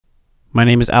My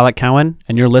name is Alec Cowan,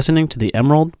 and you're listening to the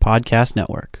Emerald Podcast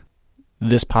Network.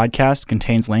 This podcast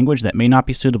contains language that may not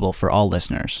be suitable for all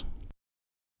listeners.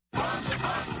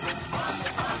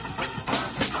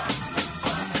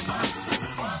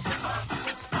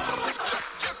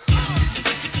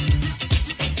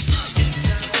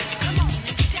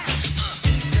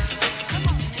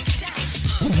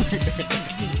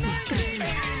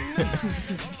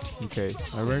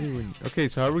 Okay,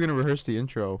 so how are we gonna rehearse the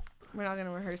intro? We're not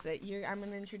gonna rehearse it. I'm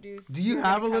gonna introduce. Do you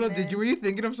have a little? Were you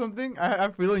thinking of something? I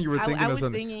have a feeling you were thinking of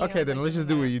something. Thinking okay, then like let's just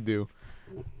do what you do.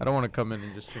 I don't want to come in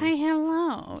and just change. Hi,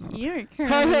 hello. You're You're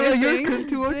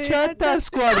to a Chata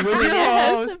Squad with your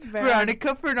host,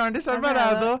 Veronica Fernandez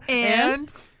Alvarado,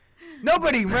 and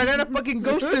nobody. Mariana fucking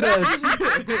ghosted us.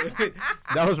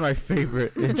 That was my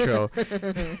favorite intro.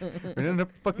 Mariana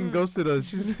fucking ghosted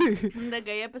us. In the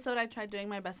gay episode, I tried doing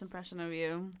my best impression of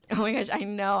you. Oh my gosh, I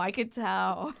know. I could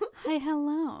tell. Hi,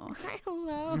 hello. Hi,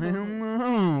 hello.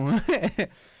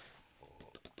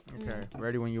 Okay,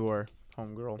 ready when you are,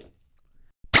 homegirl.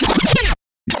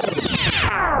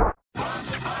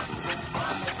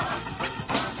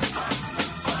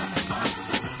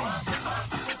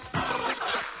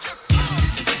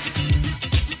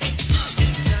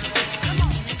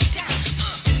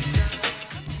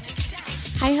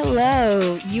 Hi,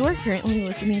 hello. You are currently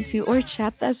listening to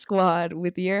Horchata Squad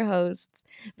with your hosts,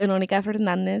 Veronica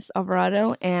Fernandez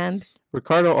Alvarado and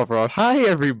Ricardo overall. Hi,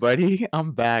 everybody.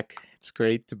 I'm back. It's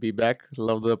great to be back.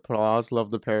 Love the applause. Love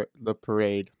the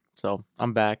parade. So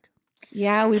I'm back.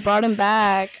 Yeah, we brought him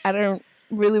back. I don't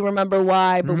really remember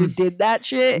why, but we did that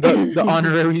shit. The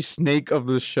honorary snake of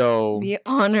the show. The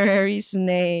honorary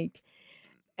snake.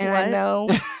 And I What? know.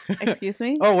 Excuse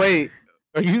me? Oh wait,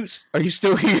 are you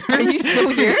still here? Are you still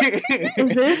here?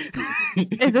 Is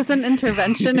this an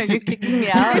intervention? Are you kicking me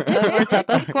out of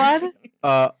Horchata Squad?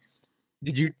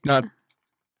 Did you not?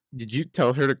 Did you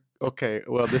tell her to? Okay,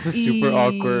 well, this is super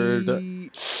awkward. We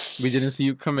didn't see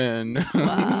you come in.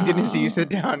 We didn't see you sit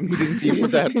down. We didn't see you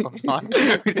put the headphones on.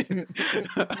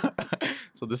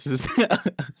 So this is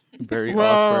very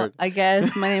awkward. I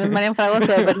guess my name is Marian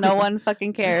Fragoso, but no one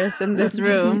fucking cares in this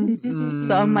room.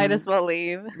 So I might as well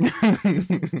leave.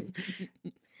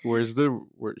 Where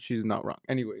she's not wrong.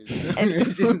 Anyways, she's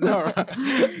not wrong.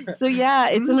 So yeah,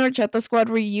 it's an Horchata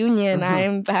Squad reunion.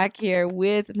 I'm back here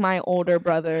with my older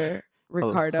brother,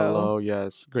 Ricardo. Hello,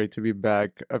 yes. Great to be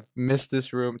back. I've missed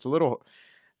this room. It's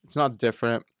not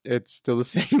different. It's still the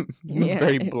same. Yeah.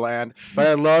 Very bland. But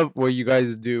I love what you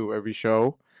guys do every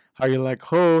show. How you're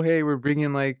like, oh, hey, we're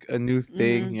bringing like a new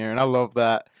thing here. And I love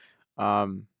that.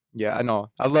 Yeah, I know.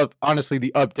 I love, honestly,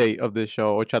 the update of this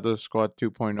show. Horchata Squad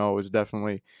 2.0 is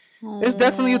definitely... It's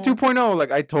definitely a 2.0.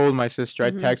 Like, I told my sister,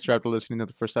 I texted her after listening to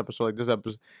the first episode, like, this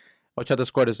episode, Horchata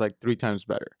Squad is like 3 times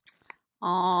better.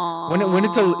 Aww. When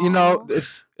it's a,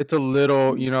 it's a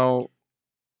little,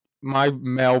 my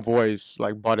male voice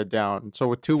like brought it down. So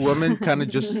with 2 women kind of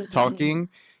just talking,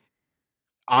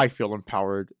 I feel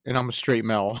empowered, and I'm a straight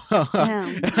male.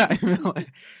 Damn. I feel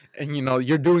like, and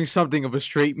you're doing something of a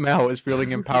straight male is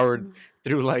feeling empowered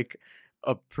through like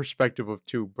a perspective of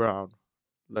 2 brown,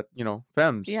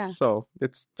 femmes. Yeah. So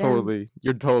it's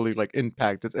you're totally like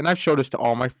impacted, and I've showed this to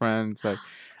all my friends. Like,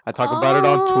 I talk about it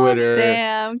on Twitter.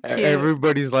 Damn, cute.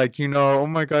 Everybody's like, oh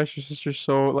my gosh, your sister's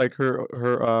so like her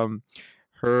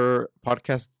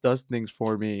podcast does things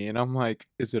for me, and I'm like,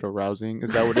 is it arousing?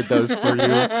 Is that what it does for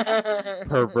you,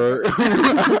 pervert?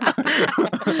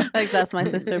 Like, that's my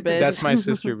sister, bitch. That's my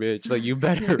sister, bitch. Like, you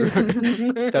better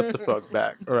step the fuck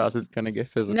back, or else it's gonna get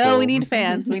physical. No, we need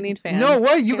fans. No,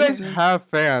 what? You guys have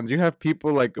fans. You have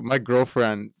people like my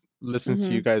girlfriend listens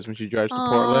to you guys when she drives to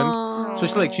Portland. So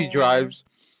she drives.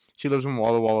 She lives in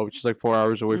Walla Walla, which is like 4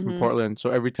 hours away from Portland. So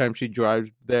every time she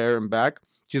drives there and back,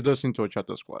 she's listening to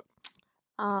Horchata Squad.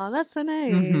 Oh, that's so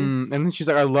nice. And then she's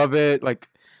like, I love it. Like,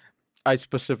 I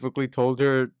specifically told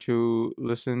her to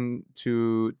listen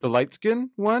to the light skin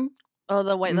one. Oh,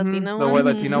 the white Latino The one? white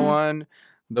Latino one.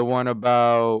 The one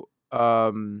about,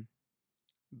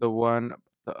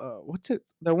 what's it?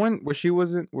 The one where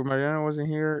Mariana wasn't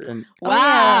here. And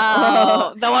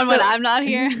Wow. The one when I'm not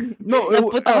here? No, The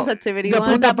Puta Positivity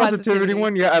one? The Positivity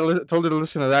one. Yeah, I told her to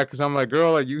listen to that because I'm like,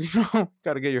 girl, like, you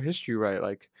got to get your history right.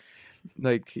 Like,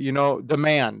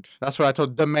 demand. That's what I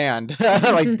told. Demand.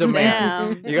 Like,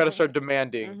 demand. You got to start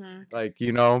demanding. Like,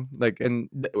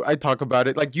 and I talk about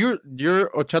it. Like, your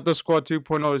Horchata Squad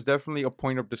 2.0 is definitely a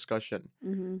point of discussion.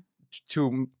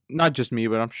 to not just me,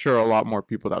 but I'm sure a lot more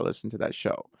people that listen to that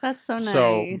show. That's so nice.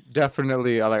 So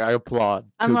definitely, I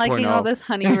applaud. I'm liking all 2.0. this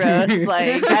honey roast.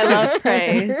 Like, I love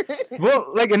praise.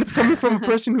 Well, and it's coming from a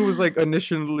person who was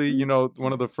initially,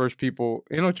 one of the first people,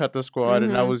 Chat the Squad,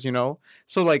 and I was,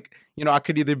 so I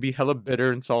could either be hella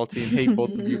bitter and salty and hate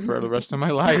both of you for the rest of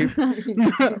my life,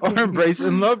 or embrace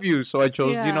and love you. So I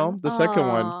chose, the second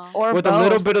one, Or with both. a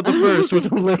little bit of the first,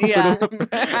 with a little Yeah. bit of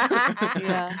the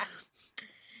Yeah.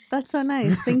 That's so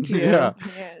nice. Thank you. Yeah.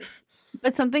 Yes.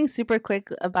 But something super quick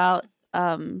about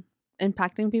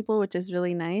impacting people, which is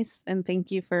really nice. And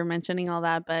thank you for mentioning all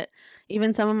that. But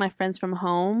even some of my friends from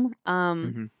home,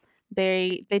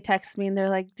 they text me and they're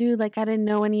like, dude, I didn't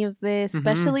know any of this,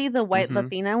 especially the white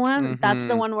Latina one. That's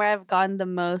the one where I've gotten the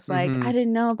most I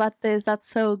didn't know about this. That's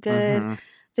so good.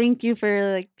 Thank you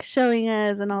for showing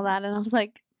us and all that. And I was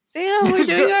like, damn, we're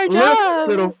doing our job.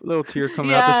 Little tear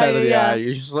coming out the side of the eye.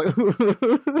 You're just like,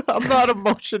 I'm not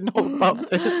emotional about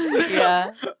this.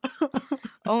 Yeah.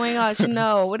 Oh my gosh,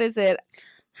 no. What is it?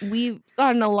 We've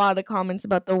gotten a lot of comments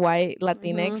about the white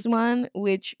Latinx one,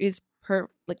 which is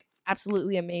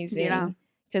absolutely amazing. Yeah.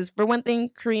 Because for one thing,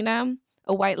 Karina,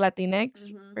 a white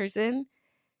Latinx person,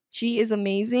 she is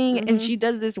amazing. And she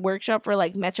does this workshop for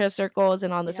mecha circles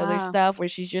and all this other stuff where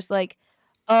she's just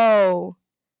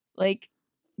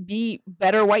be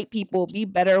better white people, be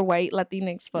better white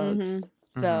Latinx folks.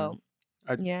 So,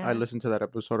 I listened to that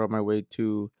episode on my way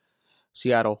to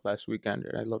Seattle last weekend,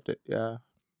 and I loved it. Yeah.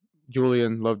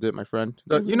 Julian loved it, my friend.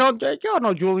 Y'all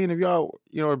know Julian, if y'all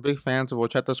are big fans of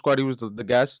Ochata Squad. He was the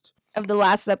guest of the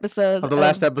last episode. of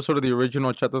the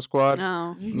original Ochata Squad.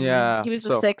 Oh. Yeah. He was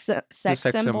the sex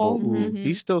symbol. Ooh,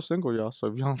 he's still single, y'all. So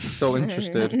if y'all still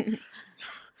interested,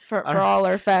 for all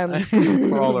our fans.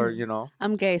 for all our,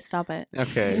 I'm gay. Stop it.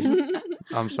 Okay.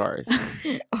 I'm sorry.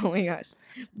 Oh my gosh.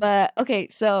 But okay,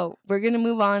 so we're gonna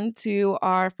move on to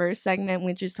our first segment,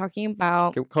 which is talking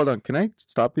about Hold on. Can I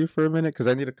stop you for a minute? Because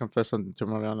I need to confess something to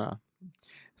Mariana.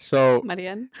 So,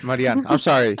 Marianne. I'm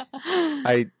sorry.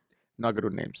 I'm not good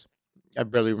with names. I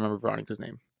barely remember Veronica's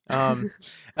name.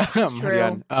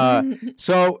 Marianne.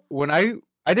 So when I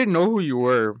didn't know who you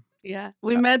were. Yeah.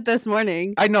 We met this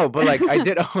morning. I know, but I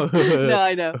did. No,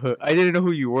 I know. I didn't know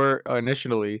who you were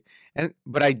initially,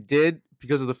 but I did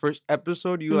because of the first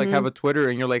episode. You have a Twitter,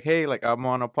 and you're like, "Hey, I'm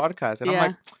on a podcast," and I'm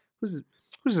like, "Who's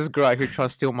this girl out here trying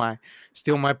to steal my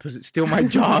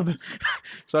job?"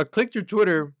 So I clicked your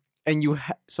Twitter, and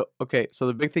so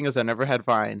the big thing is I never had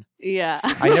Vine. Yeah.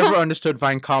 I never understood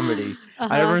Vine comedy.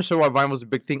 I never understood why Vine was a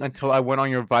big thing until I went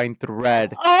on your Vine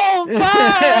thread. Oh,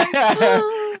 fuck!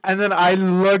 And then I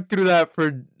looked through that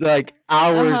for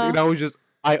hours, and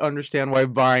I understand why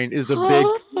Vine is a big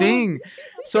thing.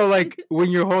 So when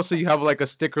you're hosting, you have a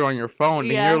sticker on your phone,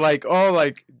 and you're like,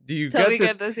 "Oh, do you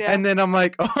get this?" Yeah. And then I'm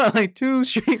like, "Oh, 2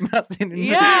 straight mouths."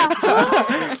 Yeah.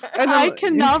 And I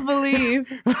cannot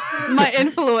believe my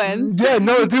influence. Yeah,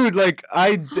 no, dude,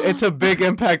 it's a big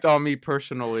impact on me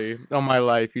personally, on my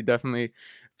life. You definitely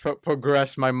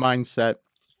progressed my mindset.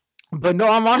 But no,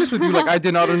 I'm honest with you. I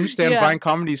did not understand Vine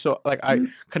comedy, so I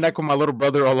connect with my little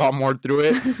brother a lot more through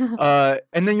it.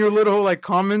 And then your little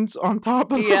comments on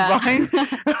top of Vine.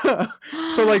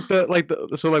 So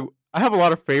I have a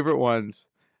lot of favorite ones.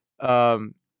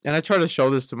 And I try to show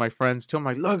this to my friends too. I'm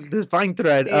like, look, this Vine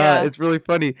thread. It's really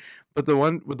funny. But the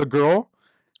one with the girl.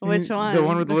 Which one? The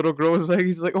one with the little girl was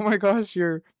he's like, "Oh my gosh,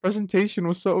 your presentation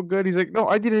was so good." He's like, "No,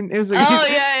 I didn't." It was like,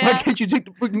 "Why can't you take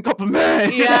the freaking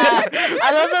compliment?" Yeah,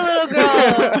 I love the little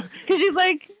girl because she's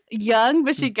young,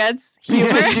 but she gets humor.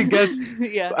 Yeah, she gets.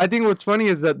 Yeah. I think what's funny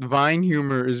is that Vine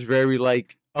humor is very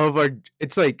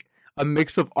it's a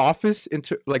mix of Office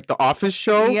into the Office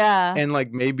show. Yeah. And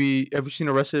maybe have you seen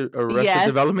Arrested Yes.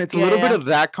 Development? It's a little bit of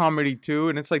that comedy too,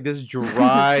 and it's this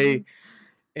dry.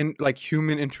 In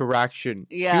human interaction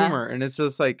humor, and it's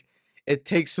just it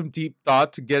takes some deep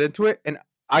thought to get into it. And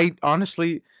I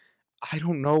honestly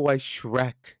don't know why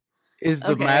Shrek is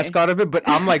the mascot of it, but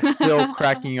I'm still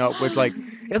cracking up with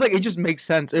it just makes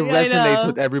sense. It resonates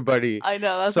with everybody. I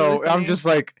know. That's so really I'm just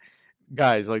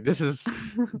guys, this is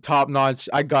top notch.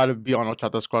 I gotta be on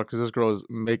Ochata Squad because this girl is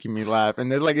making me laugh.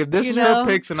 And then if this is her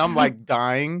picks and I'm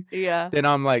dying, then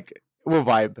I'm we'll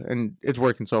vibe, and it's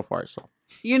working so far. So.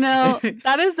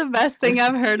 That is the best thing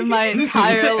I've heard in my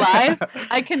entire life.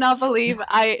 I cannot believe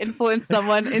I influenced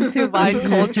someone into Vine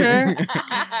culture.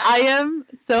 I am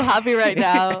so happy right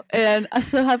now, and I'm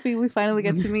so happy we finally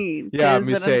get to meet. Yeah, me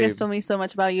Veronica same. told me so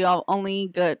much about you. All only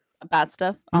good, bad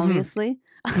stuff, obviously.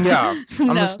 Yeah, I'm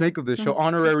No. the snake of this show.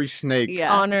 Honorary snake.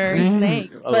 Yeah. Honorary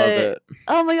snake. I love it.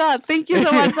 Oh my god, thank you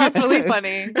so much. That's really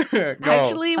funny. No,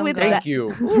 Actually, I'm with glad. thank that,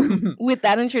 you. with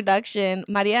that introduction,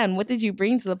 Marianne, what did you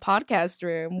bring to the podcast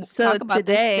room? So Talk about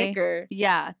today- this sticker.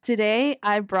 Yeah, today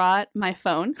I brought my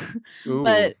phone, Ooh.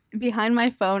 but behind my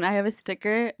phone I have a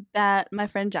sticker that my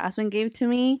friend Jasmine gave to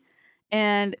me,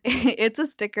 and it's a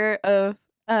sticker of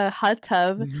a hot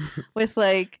tub with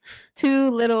like two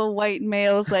little white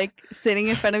males like sitting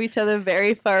in front of each other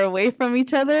very far away from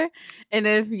each other. And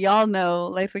if y'all know,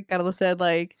 like Ricardo said,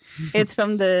 like it's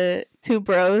from the Two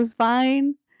Bros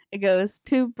Vine. It goes,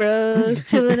 two bros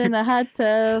chilling in a hot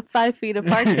tub 5 feet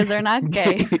apart because they're not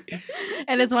gay.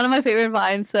 And it's one of my favorite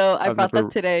vines, so I I've brought never-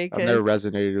 that today. I've never 'Cause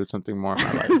resonated with something more in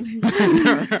my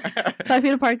life. 5 feet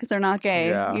apart because they're not gay,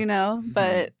 Yeah. you know?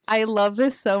 But I love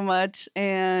this so much,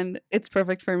 and it's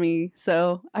perfect for me.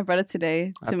 So I brought it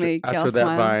today to make y'all after that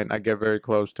smile. vine, I get very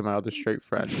close to my other straight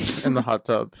friend in the hot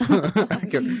tub.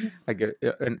 I get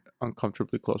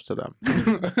uncomfortably close to them.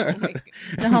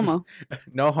 No homo.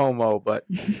 No homo, but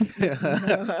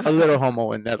a little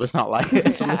homo in there. Let's not lie.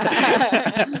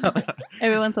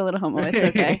 Everyone's a little homo. It's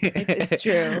okay. It's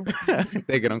true.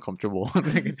 They get uncomfortable.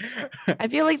 I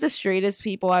feel like the straightest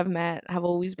people I've met have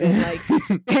always been like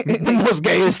the most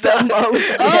gayest. the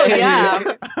most. Oh, gay.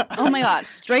 yeah. Oh my god,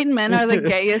 straight men are the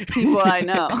gayest people I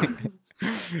know.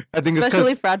 I think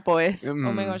Especially it's frat boys. Oh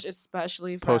my gosh,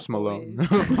 especially Post frat Malone. boys.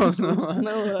 Post Post Malone.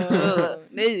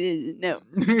 Malone. No.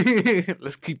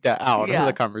 Let's keep that out Yeah. of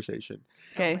the conversation.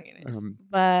 Oh my Okay. goodness.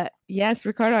 But yes,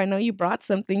 Ricardo, I know you brought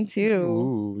something too.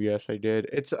 Ooh, yes, I did.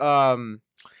 It's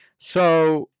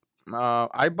so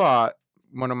I bought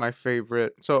one of my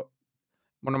favorite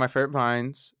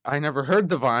vines. I never heard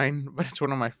the vine, but it's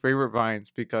one of my favorite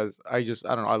vines because I don't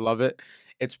know, I love it.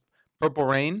 It's Purple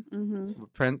Rain Mm-hmm.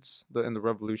 with Prince in the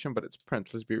Revolution, but it's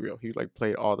Prince. Let's be real. He like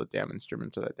played all the damn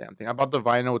instruments of that damn thing. I bought the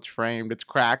vinyl. It's framed. It's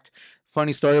cracked.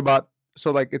 Funny story about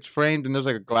like it's framed and there's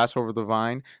like a glass over the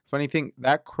vine. Funny thing,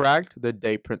 that cracked the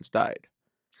day Prince died.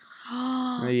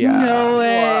 Yeah. No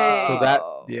way. So that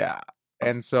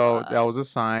and so that was a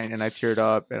sign, and I teared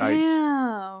up, and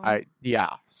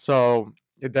Damn. So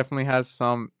it definitely has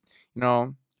some,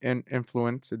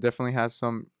 influence. It definitely has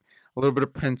a little bit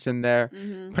of Prince in there.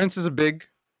 Mm-hmm. Prince is a big,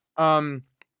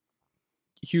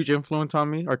 huge influence on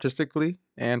me artistically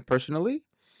and personally.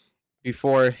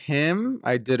 Before him,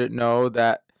 I didn't know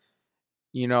that,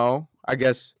 I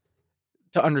guess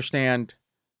to understand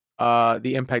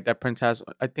the impact that Prince has,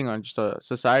 I think, on just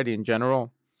society in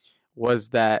general, was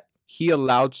that he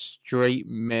allowed straight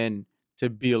men to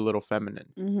be a little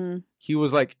feminine. Mm-hmm. He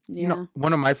was like, Yeah.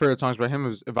 one of my favorite songs by him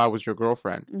was "If I Was Your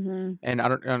Girlfriend." Mm-hmm. And I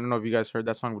don't know if you guys heard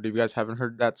that song, but if you guys haven't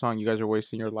heard that song, you guys are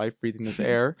wasting your life breathing this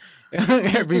air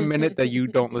every minute that you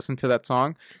don't listen to that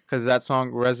song, because that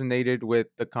song resonated with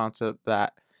the concept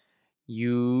that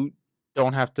you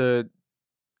don't have to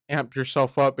amp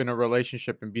yourself up in a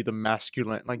relationship and be the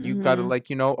masculine. Like you gotta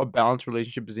a balanced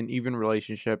relationship is an even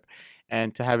relationship,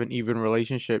 and to have an even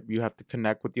relationship, you have to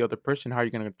connect with the other person. How are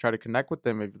you gonna try to connect with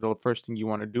them if the first thing you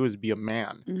want to do is be a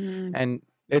man? Mm-hmm. And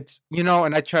it's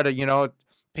and I try to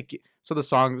pick it. So the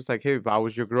song is like, hey, if I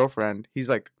was your girlfriend, he's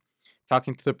like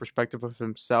talking to the perspective of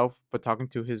himself, but talking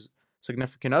to his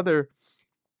significant other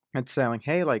and saying,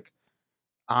 hey, like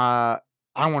I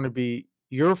want to be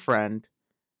your friend.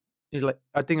 He's like,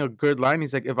 I think a good line.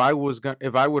 He's like, if I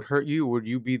would hurt you, would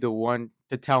you be the one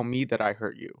to tell me that I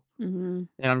hurt you? Mm-hmm.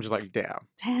 And I'm just like, damn.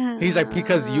 Damn. He's like,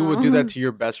 because you would do that to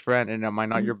your best friend, and am I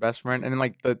not your best friend? And then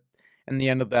like in the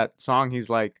end of that song, he's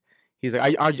like,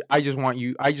 I just want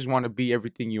you. I just want to be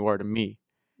everything you are to me.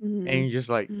 Mm-hmm. And you're just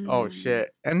like, oh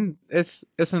shit. And it's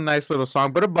a nice little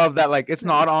song. But above that, like it's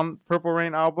not on Purple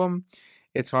Rain album.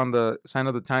 It's on the Sign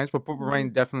of the Times. But Purple Rain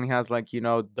definitely has like,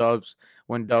 Doves,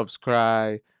 When Doves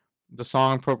Cry, the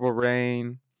song Purple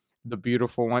Rain, The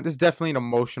Beautiful One. It's definitely an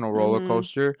emotional roller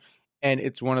coaster. And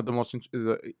it's one of the most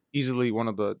easily one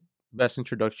of the best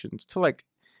introductions to like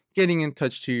getting in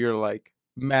touch to your like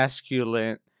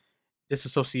masculine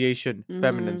disassociation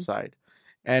feminine side.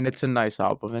 And it's a nice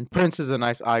album, and Prince is a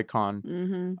nice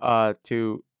icon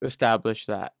to establish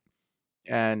that.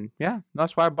 And yeah,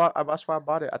 that's why I bought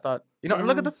it. I thought,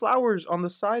 look at the flowers on the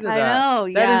side of that. I know,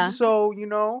 yeah. That is so,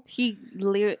 He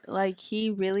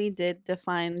really did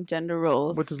define gender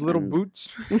roles with his little boots.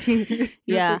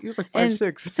 Yeah. He was like And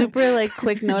 5'6". super like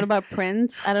quick note about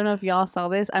Prince. I don't know if y'all saw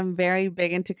this. I'm very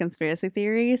big into conspiracy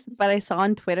theories, but I saw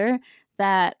on Twitter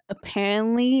that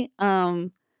apparently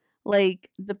like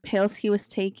the pills he was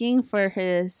taking for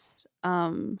his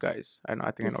guys. I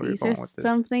think I know where you're disease or going with this.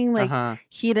 something. Like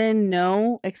he didn't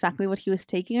know exactly what he was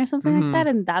taking or something like that,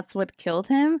 and that's what killed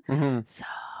him. So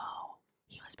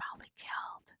he was probably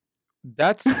killed.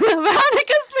 That's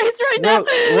Veronica's face right now.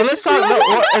 Well, let's talk.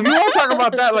 If you want to talk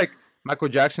about that, like Michael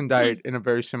Jackson died in a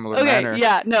very similar manner.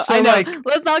 Yeah, no, So, I know. like-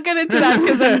 Let's not get into that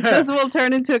because then this will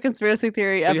turn into a conspiracy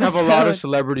theory So episode. you have a lot of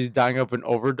celebrities dying of an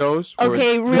overdose. where-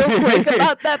 Okay, real quick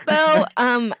about that though.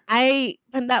 I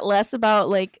find that less about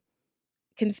like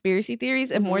conspiracy theories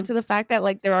and more to the fact that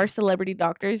like there are celebrity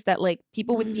doctors that like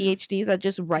people with PhDs that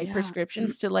just write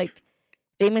prescriptions to like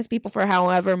famous people for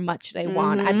however much they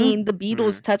want. I mean, the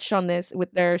Beatles touched on this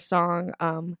with their song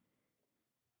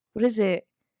what is it?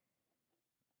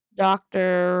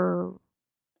 Dr.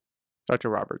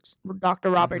 Roberts.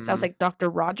 I was like, Dr.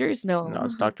 Rogers? No,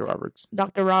 it's Dr. Roberts.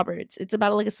 Dr. Roberts. It's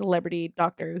about like a celebrity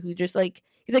doctor who just like,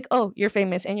 he's like, oh, you're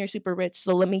famous and you're super rich,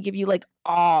 so let me give you like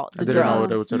all the I didn't know what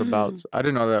drugs. it was about. I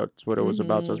didn't know that's what it was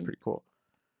about, so that's pretty cool.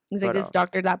 He's like But, this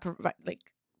doctor that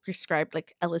prescribed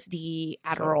like LSD,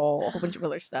 Adderall, a whole bunch of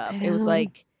other stuff. It was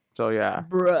like, So yeah,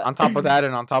 bruh. on top of that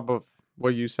and on top of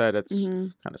what you said, it's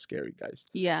Mhm. kind of scary, guys.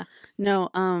 Yeah. No,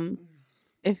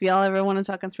 if y'all ever want to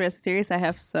talk conspiracy theories, I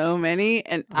have so many,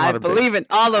 and I believe in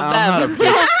all of them.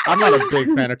 I'm not a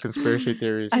big fan of conspiracy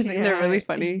theories. I think they're really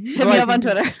funny. Hit me Like, up on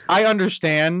Twitter. I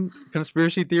understand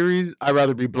conspiracy theories. I'd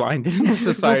rather be blinded in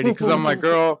society because I'm like,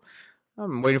 girl,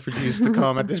 I'm waiting for Jesus to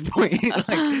come at this point. Like,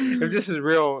 if this is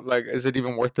real, like, is it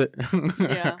even worth it?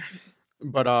 Yeah.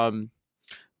 But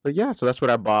yeah, so that's what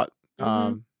I bought.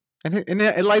 And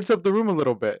it lights up the room a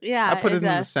little bit. Yeah, I put it in the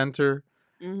does. center.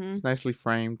 Mm-hmm. It's nicely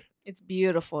framed. It's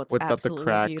beautiful. It's Without the absolutely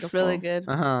cracks. beautiful. Really good.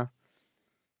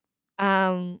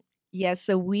 Yeah,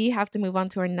 so we have to move on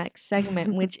to our next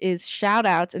segment, which is shout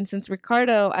outs. And since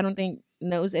Ricardo, I don't think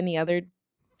knows any other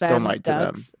Don't lie to them.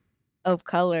 ducks of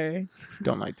color,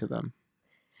 Don't lie to them.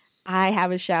 I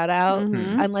have a shout out.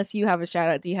 Mhm. Unless you have a shout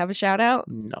out. Do you have a shout out?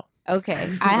 No.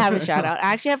 Okay, I have a shout out.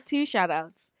 I actually have 2 shout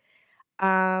outs.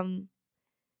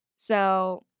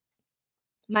 So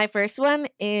my first one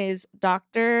is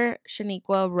Dr.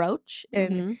 Shaniqua Roach,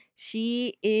 and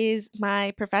she is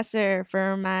my professor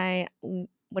for my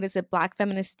Black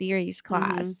Feminist Theories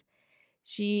class.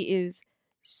 She is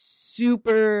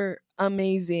super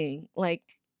amazing, like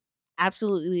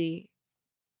absolutely,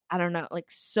 I don't know, like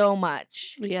so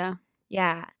much.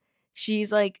 Yeah.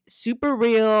 She's like super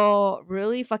real,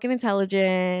 really fucking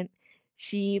intelligent.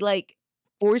 She like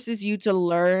forces you to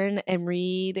learn and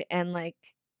read, and like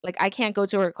I can't go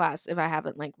to her class if I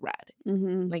haven't like read.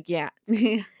 Like yeah.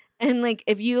 And like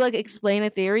if you like explain a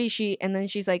theory, she's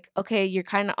like, okay, you're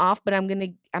kind of off, but I'm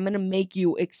gonna make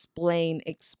you explain.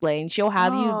 She'll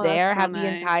have you there, have the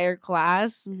entire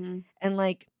class, and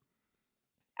like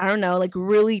I don't know, like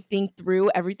really think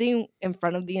through everything in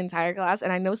front of the entire class.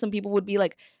 And I know some people would be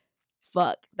like,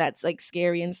 fuck, that's like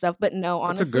scary and stuff, but no,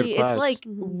 honestly, it's like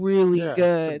really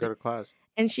good. It's a good class.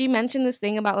 And she mentioned this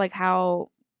thing about like how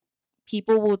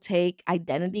people will take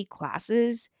identity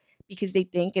classes because they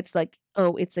think it's like,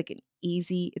 oh, it's like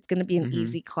it's gonna be an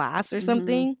easy class or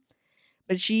something.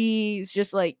 But she's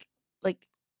just like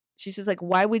she's just like,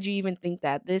 why would you even think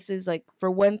that? This is like, for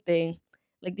one thing,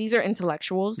 like these are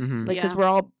intellectuals, like because we're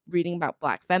all reading about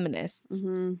Black feminists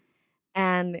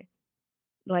and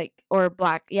like, or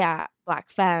Black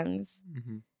femmes.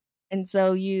 And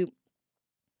so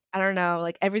I don't know,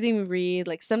 like everything we read,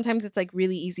 like sometimes it's like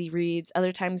really easy reads,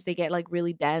 other times they get like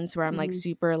really dense where I'm like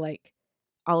super like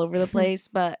all over the place.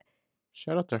 But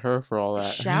shout out to her for all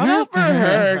that. Shout out for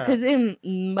her, because it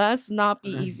must not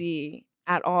be easy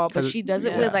at all, but she does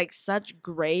it with like such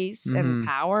grace and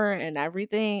power and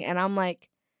everything, and I'm like,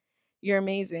 you're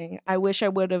amazing. I wish I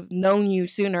would have known you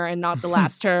sooner and not the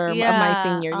last term of my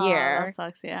senior year. That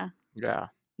sucks.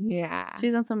 Yeah,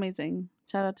 she's done so amazing.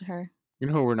 Shout out to her. You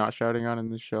know who we're not shouting out in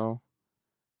this show?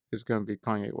 It's gonna be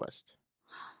Kanye West.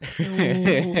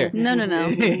 No.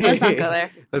 Let's not go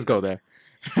there. Let's go there.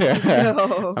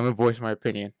 No. I'm gonna voice my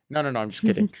opinion. No, I'm just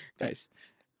kidding, guys.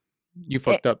 You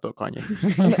fucked up though,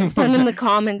 Kanye. Put in the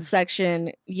comments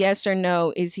section, yes or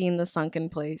no, is he in the sunken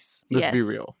place? Let's be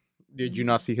real. Did you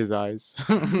not see his eyes?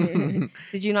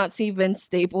 Did you not see Vince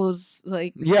Staples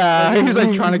like? Yeah, he's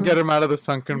like trying to get him out of the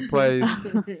sunken place.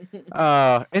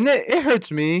 And it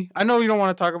hurts me. I know you don't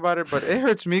want to talk about it, but it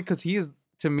hurts me because he is,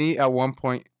 to me, at one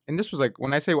point, and this was like,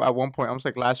 when I say at one point, I was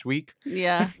like last week.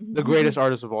 Yeah. The greatest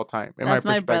artist of all time. That's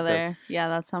my brother. Yeah,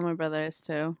 that's how my brother is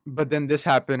too. But then this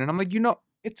happened, and I'm like,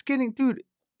 it's getting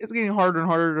harder and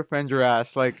harder to defend your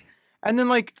ass. Like, and then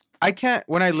like, I can't,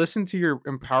 when I listen to your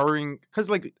empowering, because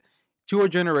like, to our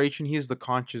generation, he is the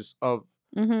conscious of,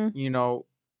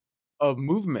 of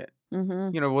movement.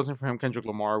 Mm-hmm. You know, if it wasn't for him, Kendrick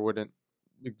Lamar wouldn't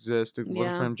exist. If it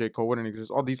wasn't for Yeah. him, J. Cole wouldn't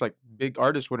exist. All these like big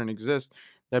artists wouldn't exist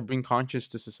that bring conscious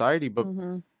to society. But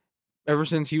Mm-hmm. ever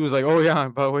since he was like, oh yeah,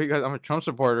 by the way, guys, I'm a Trump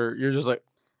supporter, you're just like,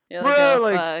 You're bruh, oh,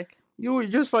 like, fuck. you were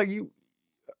just like you.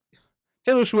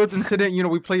 Taylor Swift incident, you know,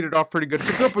 we played it off pretty good. It's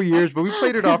a couple years, but we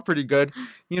played it off pretty good.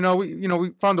 You know,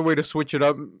 we found a way to switch it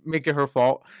up, make it her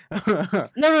fault.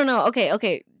 No.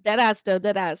 Okay. Dead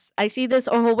ass. I see this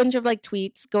a whole bunch of like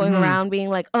tweets going Mhm. around being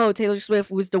like, "Oh, Taylor Swift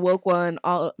was the woke one."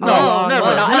 All No, along. never,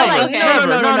 And I'm never, like,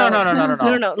 never,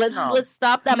 no. no. Let's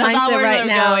stop that That's not mindset where right we're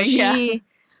now. going, yeah. She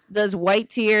does white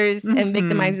tears and Mhm.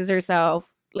 victimizes herself.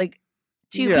 Like,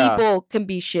 two Yeah. people can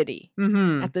be shitty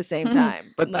Mm-hmm. at the same Mhm.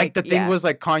 time. But like the thing was,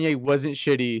 like, Kanye wasn't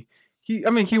shitty. He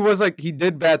was like, he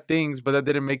did bad things, but that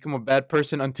didn't make him a bad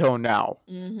person until now.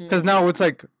 Mhm. Because now it's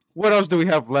like, what else do we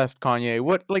have left, Kanye?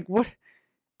 What?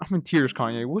 I'm in tears,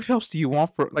 Kanye. What else do you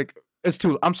want for, like, it's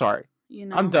too, I'm sorry. You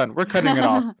know. I'm done. We're cutting it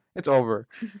off. It's over.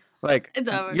 Like, It's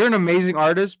over. You're an amazing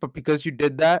artist, but because you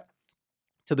did that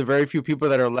to the very few people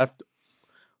that are left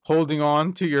holding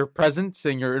on to your presence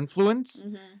and your influence,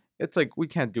 Mhm. it's like, we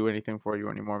can't do anything for you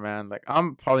anymore, man. Like,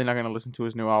 I'm probably not going to listen to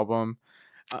his new album.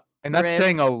 And that's Rip.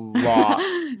 saying a lot.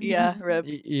 Yeah, rip.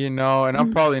 You know, and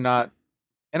I'm probably not.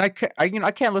 And I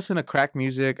can't listen to crack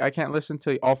music. I can't listen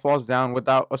to All Falls Down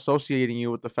without associating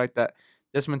you with the fact that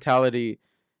this mentality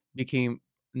became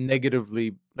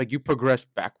negatively, like, you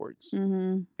progressed backwards.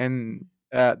 Mm-hmm. And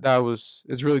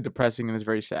it's really depressing, and it's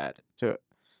very sad to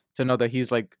know that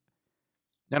he's like,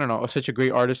 I don't know, such a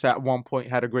great artist at one point,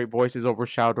 had a great voice, is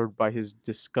overshadowed by his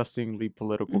disgustingly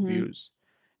political Mhm. views.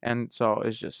 And so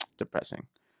it's just depressing.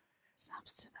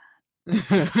 Snaps to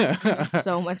that.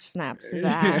 So much snaps to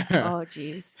that. Yeah. Oh,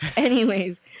 jeez.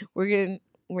 Anyways, we're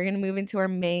gonna move into our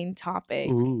main topic,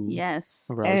 Ooh. Yes.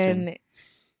 Arousing. and it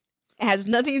has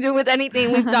nothing to do with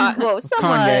anything we've talked. Well,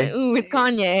 somewhat Kanye. with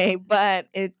Kanye, but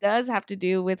it does have to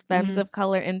do with femmes Mhm. of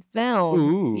color in film.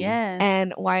 Ooh. Yes.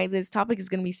 And why this topic is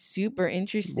going to be super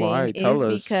interesting Why? is Tell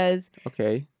us. because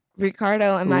Okay.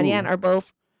 Ricardo and Marianne Ooh. are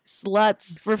both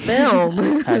sluts for film.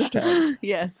 Hashtag.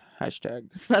 Yes.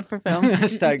 Hashtag. Slut for film.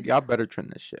 Hashtag. Y'all better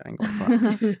trend this shit. I ain't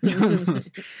gonna front.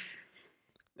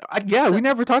 Yeah, we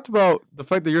never talked about the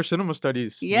fact that you're cinema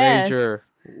studies Yes. major.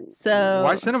 So-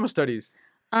 why cinema studies?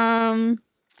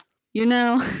 You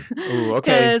know. Ooh,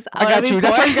 okay. 'Cause I got you.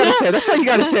 That's all you gotta say. That's all you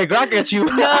gotta say, girl. I got you.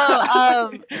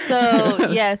 No, so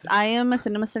yes, I am a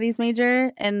cinema studies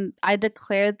major, and I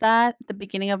declared that at the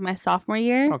beginning of my sophomore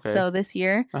year. Okay. So this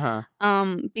year,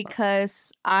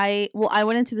 because I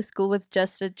went into the school with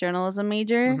just a journalism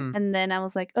major, Mhm. and then I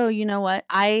was like, oh, you know what?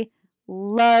 I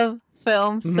love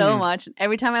film so Mhm. much.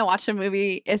 Every time I watch a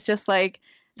movie, it's just like,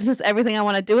 this is everything I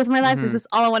want to do with my life. This Mhm. is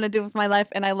all I want to do with my life,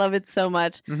 and I love it so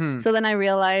much. Mhm. So then I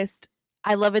realized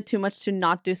I love it too much to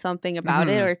not do something about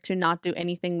it Mhm. or to not do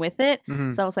anything with it.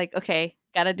 Mhm. So I was like, okay,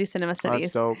 gotta do cinema That's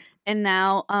studies. dope. And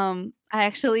now I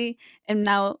actually am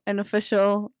now an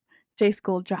official J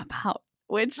school dropout,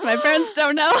 which my parents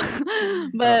don't know.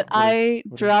 But what I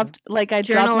is dropped I dropped my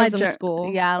Journalism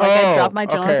school. Yeah, I dropped my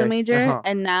Oh, journalism okay. major, Uh-huh.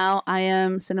 and now I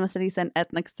am cinema studies and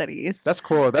ethnic studies. That's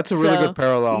cool. That's a really So, good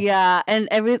parallel. Yeah, and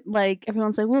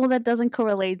everyone's like, well, that doesn't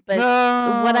correlate, but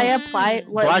No. what I apply,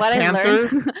 what Black I learned,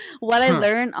 Panther? what I Huh.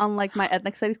 learned on like my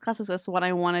ethnic studies classes is what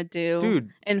I want to do Dude,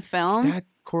 in film. that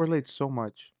correlates so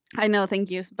much. I know,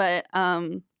 thank you, but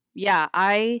yeah,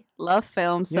 I love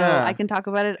film, so Yeah. I can talk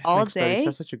about it all Ethnic studies, day.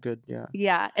 That's such a good, yeah.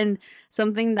 Yeah, and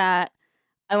something that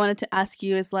I wanted to ask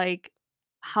you is like,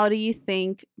 how do you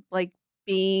think like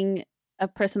being a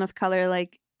person of color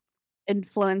like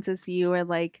influences you, or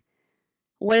like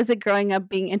what is it growing up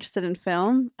being interested in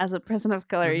film as a person of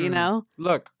color? You Mhm. know?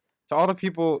 Look, to all the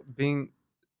people being,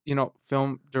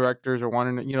 film directors or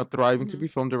wanting to, thriving to Mhm. be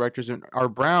film directors and are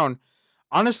brown,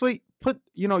 honestly,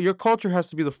 your culture has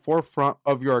to be the forefront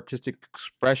of your artistic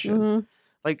expression. Mhm.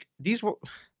 Like, these were,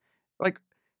 like,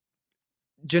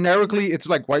 generically, it's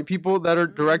like white people that are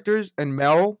Mhm. directors and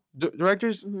male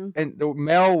directors, Mhm. and the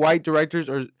male white directors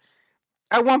are,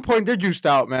 at one point, they're juiced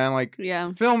out, man. Like,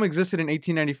 Yeah. film existed in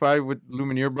 1895 with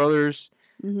Lumiere brothers,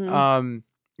 Mhm.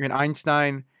 and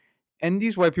Einstein, and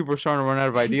these white people are starting to run out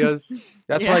of ideas.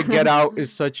 That's Yeah. why Get Out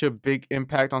is such a big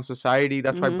impact on society.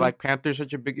 That's why Mhm. Black Panther is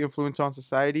such a big influence on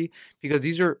society, because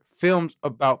these are films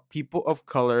about people of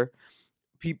color,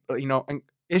 people, and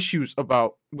issues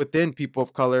about within people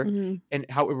of color, Mhm. and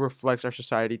how it reflects our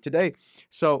society today.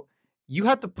 So you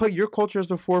have to put your culture as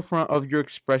the forefront of your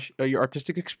expression, your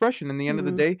artistic expression. In the end of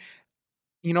the Mhm. day,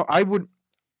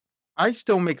 I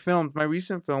still make films. My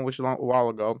recent film, which was a while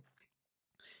ago,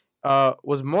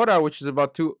 was Mora, which is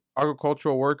about two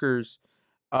agricultural workers,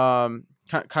 kind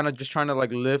kind of just trying to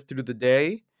like live through the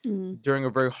day during a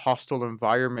very hostile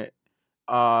environment.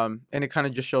 And it kind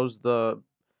of just shows the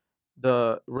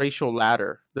racial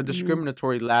ladder, the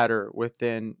discriminatory ladder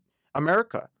within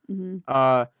America.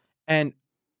 And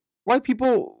white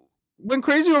people went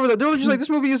crazy over that. They were just like, "This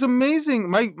movie is amazing."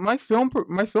 My film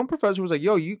professor was like,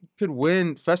 "Yo, you could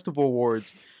win festival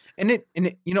awards," and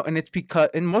it's because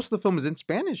most of the film is in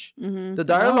Spanish. The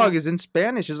dialogue is in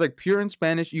Spanish. It's like pure in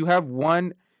Spanish. You have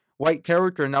one white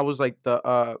character, and that was like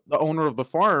the owner of the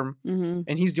farm,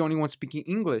 and he's the only one speaking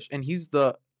English, and he's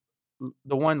the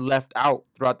one left out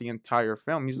throughout the entire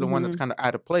film. He's the one that's kind of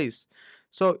out of place.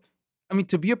 So, I mean,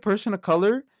 to be a person of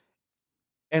color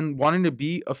and wanting to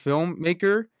be a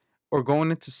filmmaker or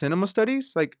going into cinema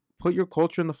studies, like, put your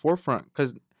culture in the forefront.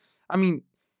 Because, I mean,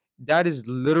 that is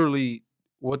literally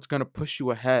what's going to push you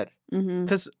ahead.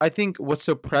 Because I think what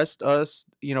suppressed us,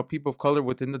 people of color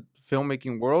within the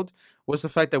filmmaking world, was the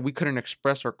fact that we couldn't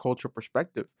express our cultural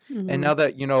perspective. And now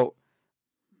that,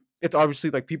 it's obviously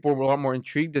like people were a lot more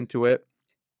intrigued into it,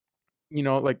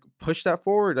 like, push that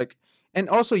forward. Like, and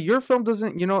also your film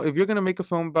doesn't, if you're going to make a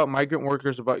film about migrant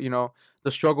workers, about,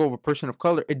 the struggle of a person of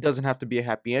color, it doesn't have to be a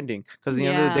happy ending. Because at the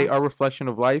end of the day, our reflection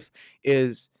of life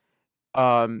is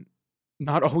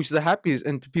not always the happiest.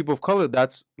 And to people of color,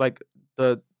 that's like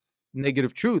the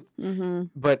negative truth.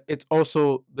 But it's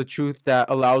also the truth that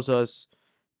allows us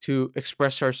to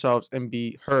express ourselves and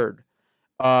be heard.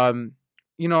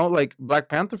 Like Black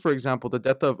Panther, for example, the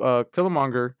death of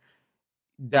Killmonger,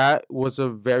 that was a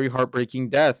very heartbreaking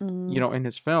death, in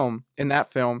that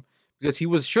film, because he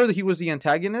was sure that he was the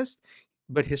antagonist,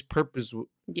 but his purpose,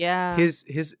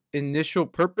 his initial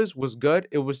purpose was good.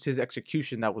 It was his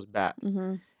execution that was bad.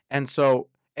 And so,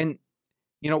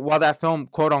 while that film,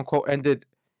 quote unquote, ended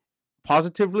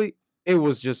positively, it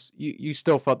was just, you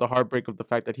still felt the heartbreak of the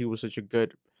fact that he was such a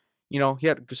good, he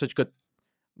had such good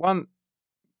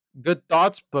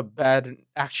thoughts, but bad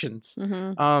actions.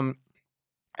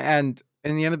 And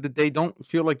in the end of the day, don't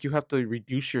feel like you have to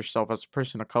reduce yourself as a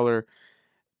person of color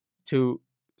to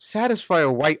satisfy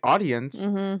a white audience.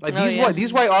 Like,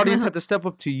 these white audience had to step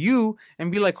up to you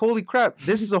and be like, "Holy crap,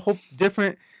 this is a whole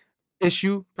different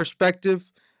issue,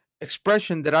 perspective,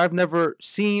 expression that I've never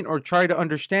seen or tried to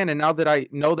understand. And now that I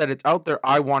know that it's out there,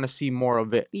 I want to see more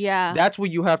of it." That's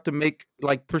what you have to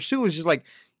pursue. Is just like,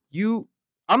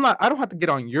 I don't have to get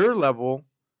on your level.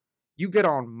 You get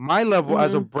on my level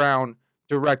as a brown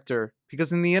director,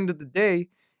 because in the end of the day,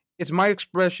 it's my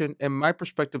expression and my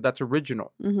perspective that's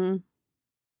original.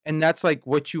 And that's like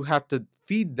what you have to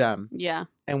feed them.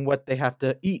 And what they have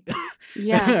to eat.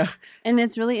 And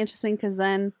it's really interesting because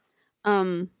then,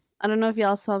 I don't know if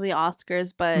y'all saw the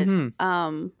Oscars, but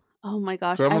oh my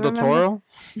gosh, Guillermo del Toro?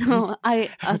 No,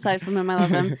 aside from him, I love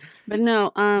him. But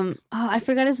no, I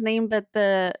forgot his name, but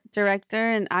the director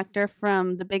and actor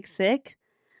from The Big Sick,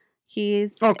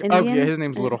 he's Indian. Okay, his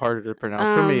name's a little harder to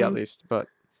pronounce, for me at least, but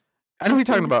I know who you're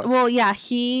talking about. Well, yeah,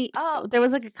 there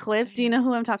was like a clip. Do you know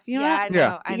who I'm talking about?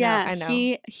 I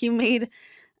know. He made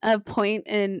a point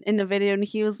in the video, and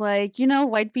he was like,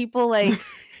 white people, like,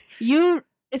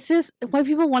 it's just white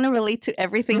people want to relate to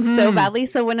everything so badly.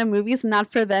 So when a movie is not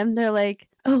for them, they're like,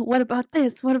 "Oh, what about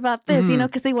this? What about this?"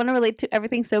 Because they want to relate to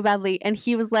everything so badly. And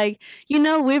he was like,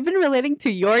 we've been relating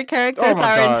to your characters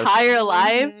entire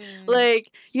life. Like,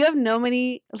 you have no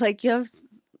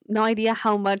idea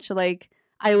how much, like,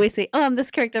 I always say, "Oh, I'm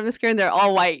this character, and they're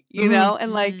all white,"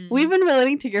 and like, we've been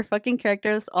relating to your fucking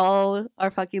characters all our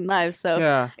fucking lives.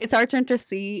 So it's our turn to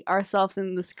see ourselves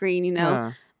in the screen,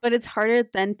 But it's harder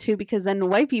then too, because then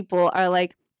white people are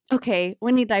like, "Okay,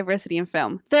 we need diversity in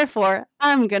film. Therefore,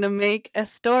 I'm gonna make a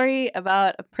story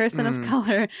about a person of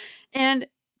color," and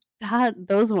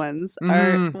those ones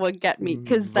are what get me,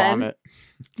 because then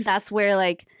that's where,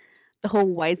 like, the whole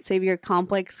white savior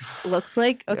complex looks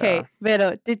like. Okay,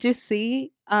 Vero, did you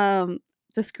see the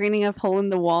screening of Hole in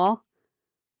the Wall?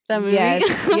 That movie?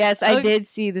 Yes, I did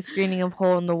see the screening of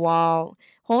Hole in the Wall.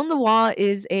 Hole in the Wall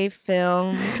is a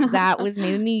film that was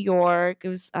made in New York. It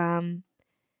was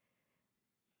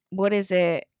what is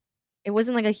it? It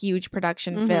wasn't like a huge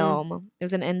production film. It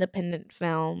was an independent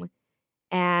film.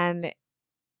 And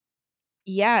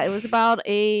it was about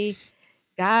a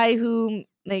guy who,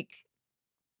 like,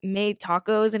 made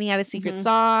tacos, and he had a secret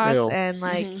sauce. Ew. And,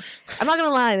 like, I'm not gonna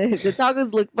lie, the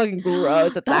tacos look fucking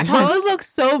gross. The tacos look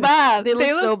so bad. They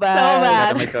look so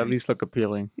bad. They make it at least look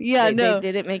appealing. They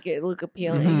didn't make it look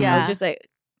appealing. I was just like,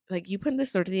 like you put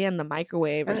this tortilla in the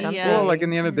microwave or something. Yeah. Well, like in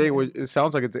the end of the day, it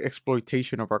sounds like it's an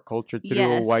exploitation of our culture through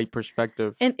a Yes. white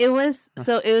perspective. And it was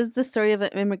the story of an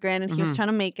immigrant, and he was Mhm. trying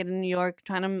to make it in New York,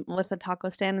 with a taco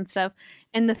stand and stuff.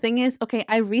 And the thing is, okay,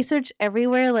 I researched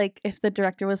everywhere, like if the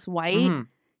director was white, Mhm.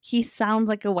 he sounds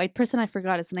like a white person. I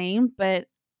forgot his name, but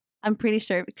I'm pretty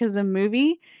sure because the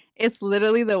movie, it's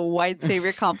literally the white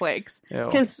savior complex. Yeah.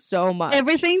 Because So much.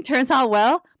 everything turns out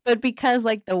well, but because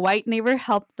like the white neighbor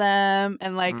helped them,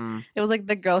 and like Mm. it was like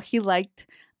the girl he liked,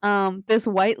 this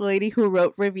white lady who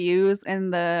wrote reviews in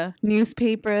the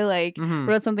newspaper, like Mhm.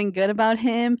 wrote something good about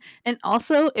him, and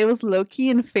also it was low key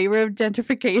in favor of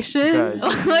gentrification.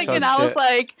 Guys, like, such and I was shit.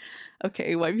 like,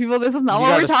 okay, white people, this is not You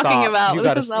what we're gotta talking stop. about. You This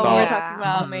gotta is not what we're stop. talking Oh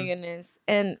about. my goodness.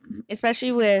 And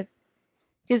especially with,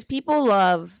 because people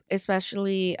love,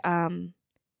 especially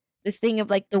this thing of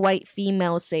like the white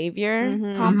female savior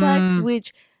Mhm. complex, Mhm.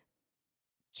 which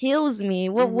kills me.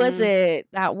 What was Mhm. it?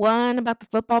 That one about the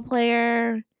football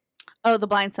player, Oh, The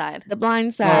Blind Side. The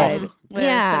Blind Side. With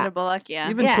Yeah. Sandra Bullock, yeah.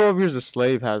 Even Yeah. 12 Years a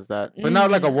Slave has that, but not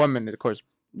like a Mhm. woman, of course.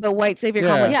 The white savior Yeah.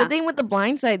 complex. Yeah. The thing with The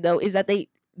Blind Side though is that they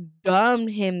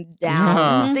dumbed him down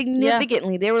Yeah. Mhm.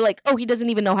 significantly. They were like, "Oh, he doesn't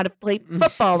even know how to play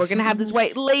football. We're gonna have this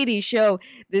white lady show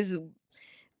this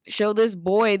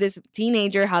boy, this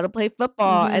teenager, how to play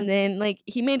football." Mhm. And then like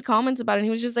he made comments about it. And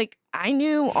he was just like, "I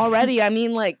knew already." I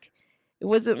mean, like it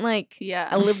wasn't like Yeah.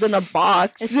 I lived in a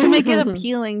box. It's to make it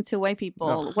appealing to white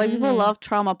people. Ugh. White people Mhm. love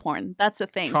trauma porn. That's the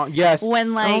thing. Yes.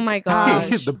 When like, Oh my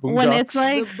gosh. The when it's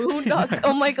Boondocks. like The Boondocks.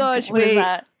 Oh my gosh! what is Wait,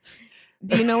 that?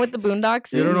 do you know what the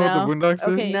Boondocks is? You don't know No. what the Boondocks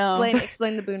Okay, is? No.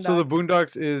 explain the Boondocks. So the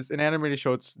Boondocks is an animated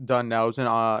show. It's done now. It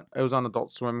was on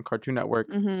Adult Swim, Cartoon Network,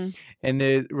 Mm-hmm. and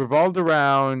it revolved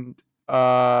around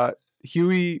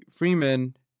Huey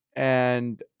Freeman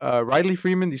and Riley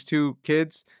Freeman. These two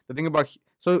kids. The thing about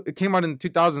so it came out in the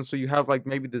 2000s. So you have like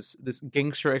maybe this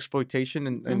gangster exploitation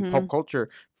in pop culture.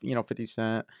 50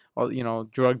 Cent, all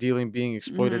drug dealing, being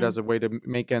exploited Mhm. as a way to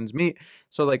make ends meet.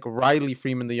 So like Riley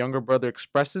Freeman, the younger brother,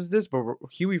 expresses this, but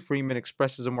Huey Freeman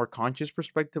expresses a more conscious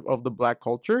perspective of the black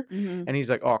culture. Mm-hmm. And he's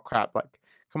like, "Oh crap! Like,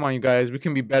 come on, you guys, we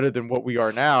can be better than what we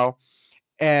are now."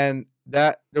 And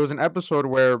that there was an episode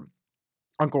where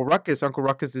Uncle Ruckus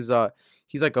is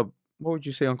he's like what would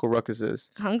you say Uncle Ruckus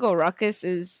is? Uncle Ruckus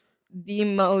is the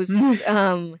most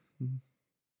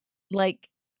like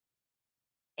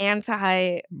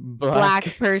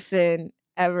anti-black person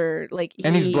ever. Like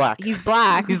And he's black. He's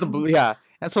black. He's yeah.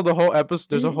 And so the whole episode,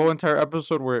 there's a whole entire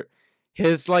episode where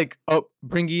his like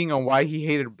upbringing on why he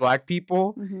hated black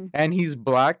people, Mm-hmm. and he's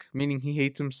black, meaning he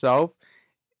hates himself.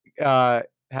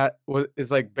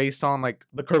 Is like based on like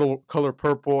the color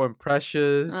purple and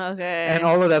Precious Okay. and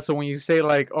all of that. So when you say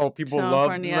like, oh, people Trauma love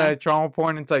porn, yeah. trauma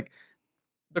porn, it's like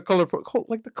the color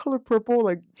purple,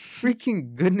 like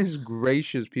freaking goodness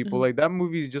gracious, people. Mhm. Like that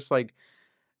movie is just like,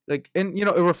 and it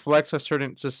reflects a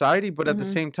certain society, but at the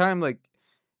Mhm. same time, like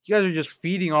you guys are just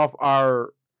feeding off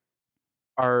our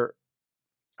how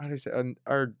do I say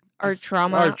Our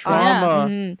trauma. our trauma,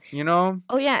 Mhm.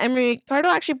 Oh yeah, and Ricardo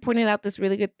actually pointed out this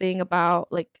really good thing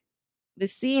about like the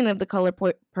scene of the color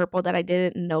purple that I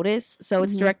didn't notice. So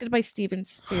it's Mhm. directed by Steven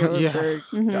Spielberg.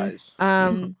 Mhm. guys.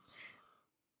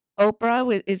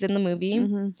 Oprah is in the movie,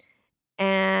 Mhm.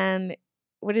 and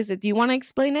what is it? Do you want to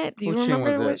explain it? Do you Which scene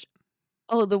remember was which?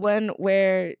 Oh, the one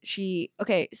where she.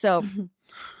 Okay, so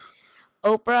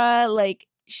Oprah, like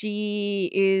she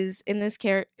is in this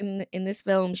in this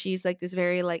film. She's like this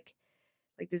very like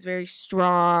this very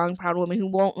strong, proud woman who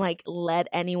won't like let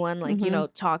anyone like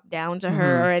Mhm. talk down to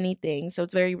her Mhm. or anything. So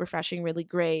it's very refreshing, really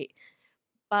great.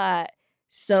 But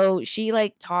so she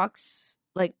like talks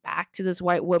like back to this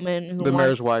white woman who The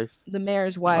mayor's wants- wife. The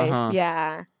mayor's wife. Uh-huh.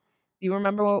 Yeah. Do you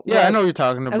remember what? Yeah, I know what you're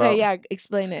talking about. Okay, yeah.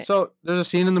 Explain it. So there's a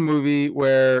scene in the movie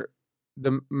where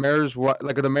the mayor's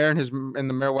the mayor and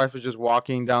the mayor wife is just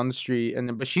walking down the street, and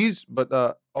then but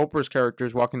Oprah's character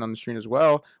is walking down the street as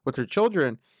well with her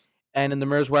children, and then the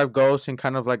mayor's wife goes and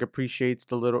kind of like appreciates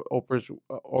the little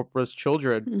Oprah's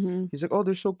children. Mhm. He's like, "Oh,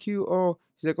 they're so cute." Oh,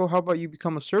 he's like, "Oh, how about you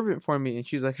become a servant for me?" And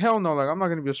she's like, "Hell no! Like I'm not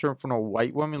gonna be a servant for no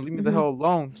white woman. Leave me the Mhm. hell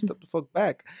alone. Step the fuck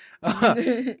back."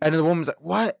 And then the woman's like,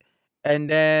 "What?" And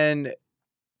then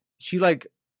she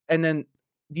and then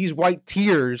these white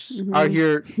tears are Mhm.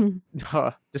 here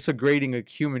disagrading a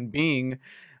human being.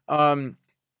 And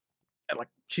like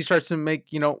she starts to make,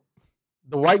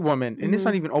 the white woman, and it's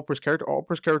not even Oprah's character.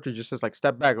 Oprah's character just says like,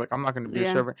 "Step back, like I'm not going to be a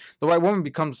Yeah. servant." The white woman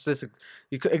becomes this,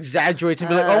 exaggerates and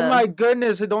be like, "Oh my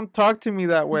goodness, don't talk to me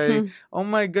that way. Oh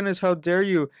my goodness, how dare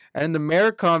you?" And the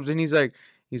mayor comes and he's like,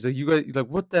 "You guys, like,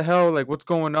 what the hell? Like, what's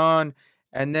going on?"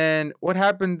 And then what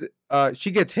happened?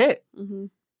 She gets hit.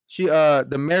 Mhm.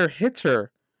 The mayor hits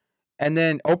her, And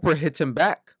then Oprah hits him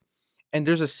back. And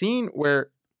there's a scene where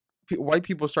white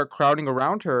people start crowding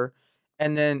around her.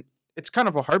 And then it's kind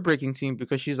of a heartbreaking scene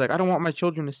because she's like, I don't want my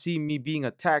children to see me being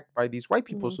attacked by these white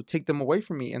people. So take them away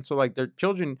from me. And so like their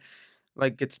children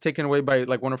like gets taken away by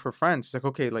like one of her friends. It's like,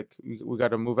 okay, like we got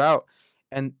to move out.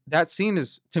 And that scene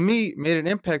is, to me, made an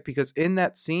impact because in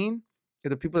that scene,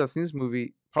 the people that seen this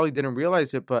movie probably didn't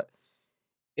realize it, but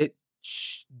it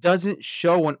doesn't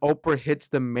show when Oprah hits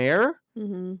the mayor.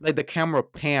 Like the camera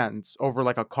pans over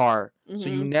like a car. So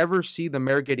you never see the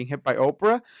mayor getting hit by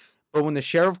Oprah. But when the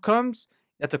sheriff comes,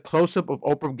 that's a close-up of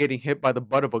Oprah getting hit by the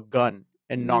butt of a gun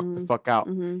and knocked the fuck out.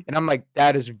 And I'm like,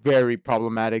 that is very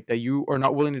problematic that you are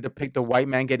not willing to depict the white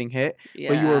man getting hit,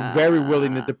 but you are very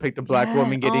willing to depict the black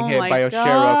woman getting hit by a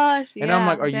sheriff. And I'm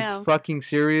like, are you fucking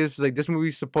serious? Like, this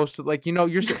movie's supposed to, like, you know,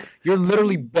 you're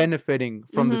literally benefiting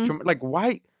from the trauma. Like,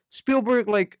 why Spielberg,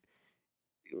 like,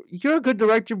 you're a good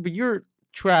director, but you're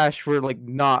trash for like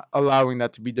not allowing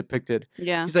that to be depicted.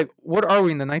 He's like, what are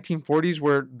we in the 1940s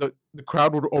where the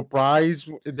crowd would uprise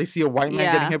if they see a white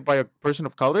man getting hit by a person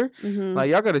of color?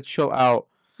 Like, y'all gotta chill out.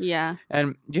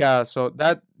 And so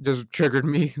that just triggered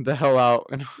me the hell out,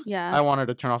 and I wanted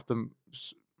to turn off the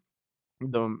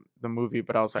movie,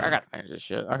 but I was like, I gotta finish this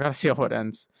shit. I gotta see how it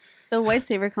ends. The white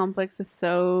savior complex is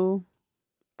so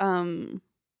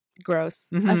gross.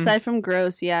 Aside from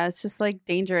gross, it's just like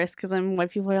dangerous because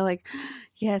white people are like,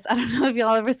 yes, I don't know if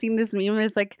y'all ever seen this meme.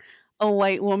 It's like a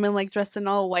white woman like dressed in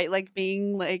all white, like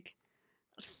being like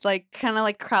kind of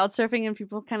like crowd surfing, and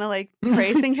people kind of like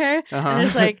praising her. And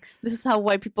it's like, this is how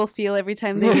white people feel every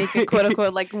time they make a quote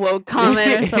unquote like woke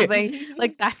comment or something.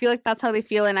 Like, I feel like that's how they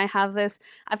feel. And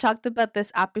I've talked about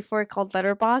this app before called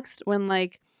Letterboxd, when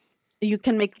like you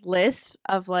can make lists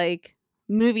of like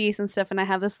movies and stuff, and I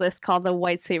have this list called the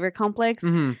White Savior Complex,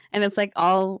 and it's like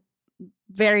all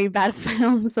very bad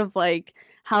films of like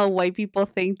how white people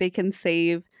think they can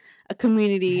save a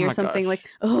community or something. Gosh.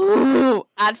 Like,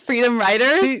 at Freedom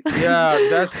Writers. See,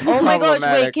 that's oh my gosh,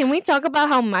 wait, can we talk about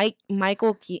how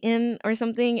Michael Keaton or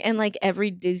something, and like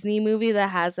every Disney movie that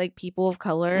has like people of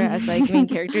color as like main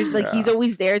characters, like he's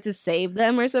always there to save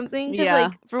them or something?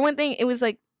 Like, for one thing, it was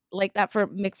like that for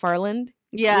McFarland.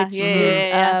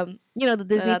 You know, the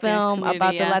Disney film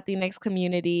about the Latinx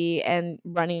community and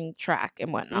running track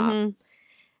and whatnot.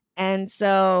 And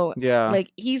so,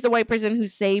 like, he's the white person who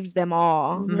saves them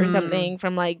all or something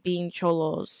from like being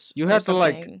cholos. You have to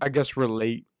like, I guess,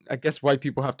 relate. I guess white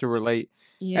people have to relate.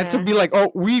 And to be like,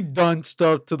 oh, we've done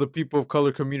stuff to the people of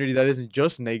color community that isn't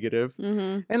just negative.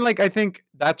 And like, I think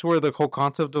that's where the whole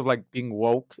concept of like being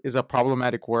woke is a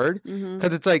problematic word,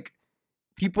 because it's like,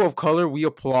 people of color, we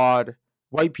applaud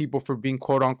white people for being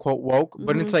quote unquote woke,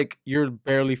 but it's like you're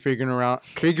barely figuring out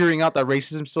that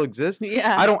racism still exists.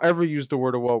 I don't ever use the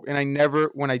word woke, and I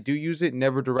never, when I do use it,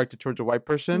 never direct it towards a white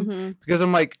person, because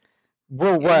I'm like,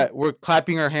 we're what? We're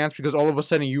clapping our hands because all of a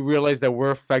sudden you realize that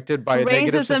we're affected by a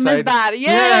negative society. Racism is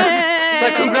bad.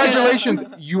 Like,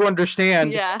 congratulations, you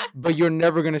understand, but you're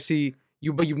never gonna see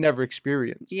but you've never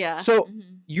experienced. So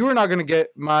you're not gonna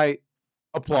get my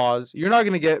applause. You're not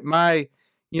gonna get my,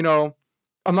 you know,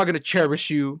 I'm not going to cherish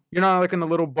you. You're not like in a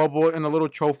little bubble, in a little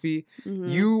trophy.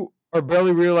 You are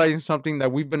barely realizing something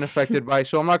that we've been affected by.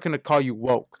 So I'm not going to call you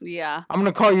woke. I'm going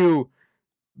to call you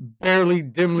barely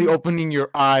dimly opening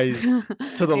your eyes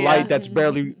to the light that's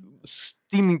barely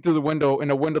steaming through the window,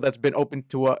 in a window that's been open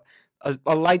to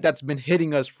a light that's been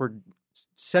hitting us for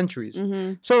centuries.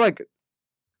 So like,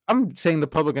 I'm saying the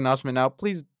public announcement now,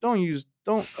 please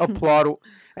don't applaud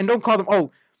and don't call them, oh,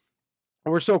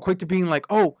 we're so quick to being like,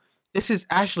 oh, this is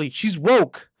Ashley, she's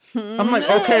woke. I'm like,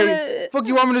 okay, fuck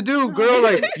you want me to do, girl?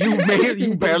 Like,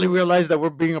 you barely realize that we're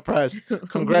being oppressed.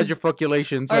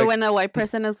 Congratulations. Or like, when a white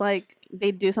person is like,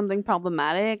 they do something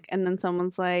problematic, and then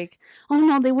someone's like, oh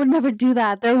no, they would never do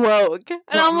that, they're woke. And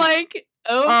I'm like,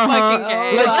 fucking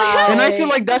okay. Like, and I feel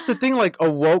like that's the thing, like, a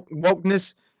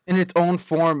wokeness in its own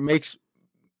form makes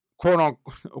quote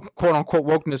unquote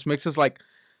wokeness makes us like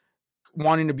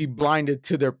wanting to be blinded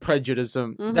to their prejudice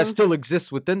that still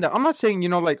exists within them. I'm not saying, you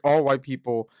know, like all white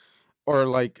people or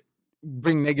like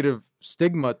bring negative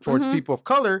stigma towards people of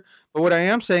color, but what I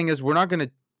am saying is we're not going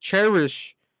to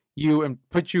cherish you and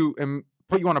put you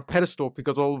on a pedestal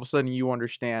because all of a sudden you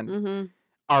understand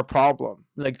our problem.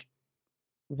 Like,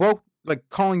 woke, like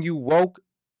calling you woke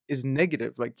is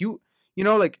negative. Like, you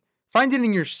know, like, find it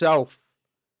in yourself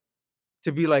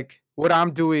to be like, what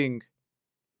I'm doing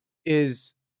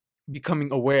is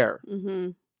becoming aware,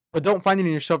 but don't find it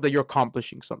in yourself that you're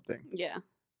accomplishing something.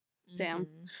 Damn.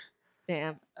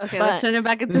 Okay, let's turn it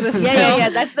back into the yeah.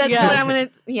 That's what I'm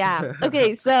gonna.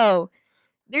 Okay, so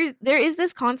there is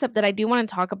this concept that I do want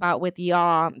to talk about with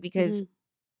y'all because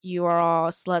you are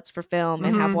all sluts for film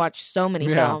and have watched so many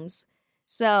films.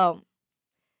 So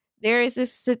there is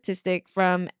this statistic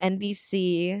from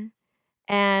NBC,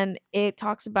 and it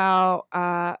talks about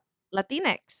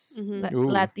Latinx,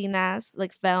 Latinas,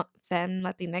 like femme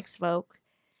Latinx folk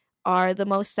are the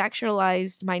most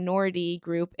sexualized minority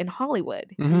group in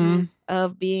Hollywood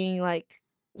of being like,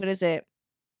 what is it?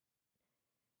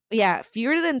 Yeah,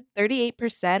 fewer than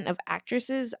 38% of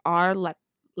actresses are Latinx,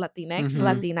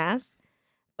 Latinas,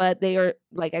 but they are,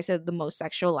 like I said, the most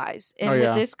sexualized. And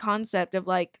with this concept of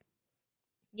like,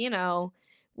 you know,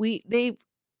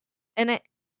 and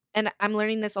I'm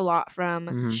learning this a lot from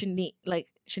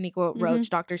Shaniqua Roach,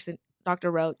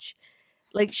 Dr. Roach.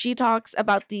 Like, she talks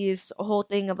about this whole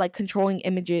thing of like controlling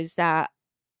images that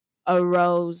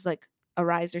arise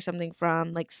or something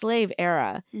from like slave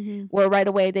era, where right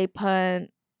away they put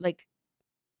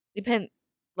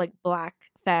black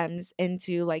femmes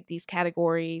into like these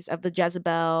categories of the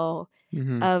Jezebel,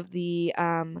 of the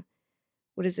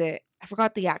what is it? I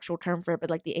forgot the actual term for it, but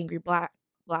like the angry black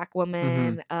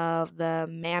woman, of the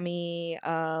mammy,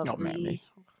 of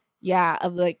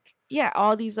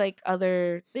all these like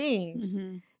other things.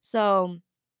 So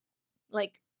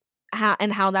like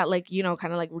how that like, you know,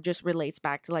 kind of like just relates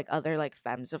back to like other like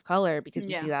femmes of color, because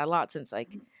we see that a lot since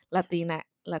like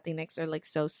Latinx are like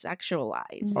so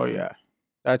sexualized. Oh yeah,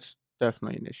 that's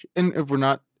definitely an issue. And if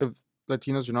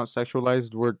Latinos are not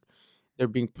sexualized, they're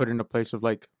being put in a place of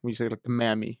like, we say like the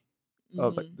mammy,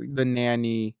 of like, the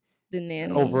nanny.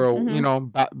 Over, you know,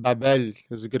 Babel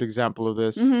is a good example of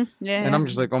this. And I'm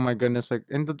just like, oh my goodness, like,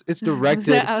 and it's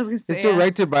directed. I was gonna say, it's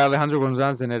directed by Alejandro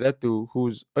González Inarritu,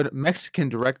 who's a Mexican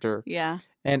director. Yeah.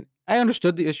 And I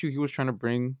understood the issue he was trying to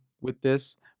bring with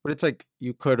this, but it's like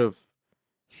you could have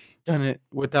done it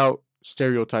without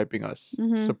stereotyping us,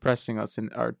 suppressing us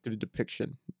in our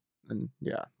depiction, and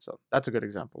so that's a good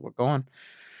example. But go on.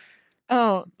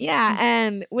 Oh yeah,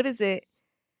 and what is it?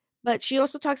 But she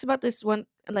also talks about this one,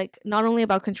 like, not only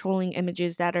about controlling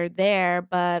images that are there,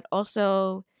 but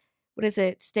also, what is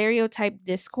it, stereotype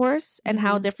discourse, and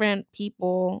how different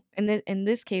people, in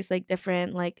this case, like,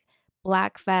 different, like,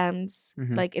 black femmes,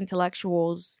 like,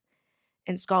 intellectuals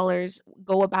and scholars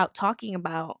go about talking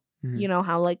about, you know,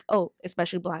 how, like,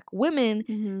 especially black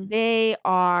women, they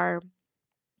are,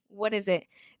 what is it,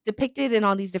 depicted in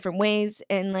all these different ways,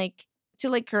 and, like, to,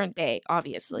 like, current day,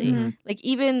 obviously. Like,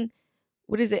 even...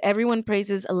 what is it? Everyone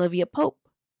praises Olivia Pope,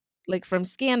 like from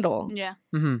Scandal. Yeah.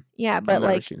 Yeah, but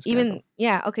like even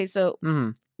okay. So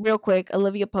real quick,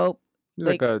 Olivia Pope,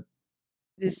 like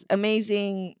this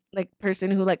amazing like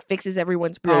person who like fixes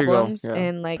everyone's problems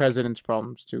and like president's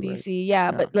problems too. DC,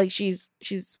 right? But like she's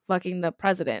fucking the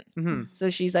president, so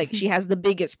she's like she has the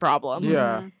biggest problem.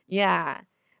 Yeah.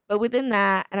 But within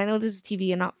that, and I know this is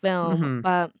TV and not film,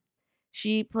 but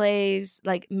she plays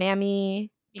like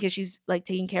Mammy, because she's like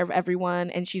taking care of everyone,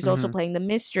 and she's also playing the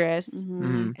mistress.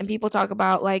 And people talk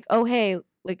about like, oh hey,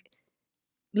 like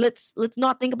let's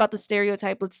not think about the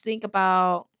stereotype. Let's think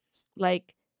about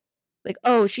like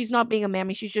oh, she's not being a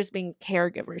mammy, she's just being a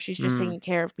caregiver. She's just taking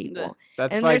care of people.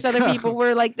 And like, there's other people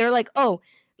where like they're like, oh,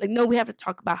 like no, we have to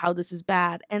talk about how this is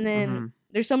bad. And then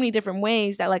there's so many different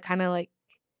ways that like kind of like,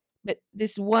 but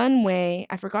this one way,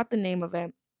 I forgot the name of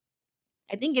it.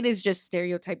 I think it is just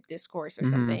stereotype discourse or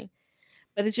something.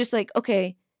 But it's just like,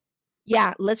 okay,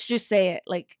 yeah, let's just say it.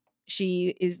 Like,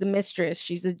 she is the mistress.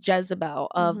 She's the Jezebel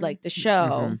of, like, the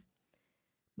show.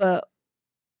 But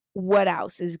what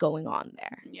else is going on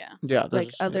there? Yeah.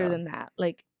 Like, other than that.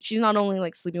 Like, she's not only,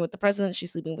 like, sleeping with the president,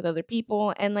 she's sleeping with other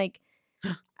people. And, like,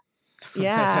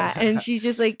 and she's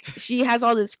just, like, she has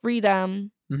all this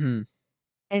freedom.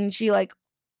 And she, like,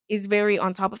 is very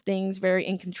on top of things, very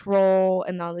in control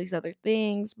and all these other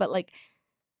things. But, like,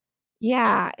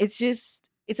 yeah, it's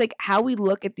like how we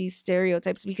look at these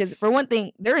stereotypes, because for one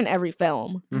thing, they're in every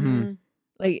film.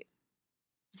 Like,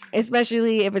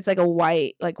 especially if it's like a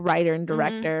white like writer and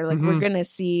director, like we're gonna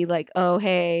see like, oh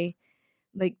hey,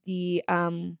 like the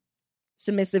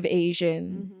submissive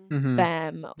Asian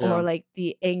femme, or like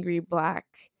the angry black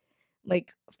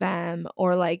like femme,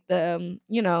 or like the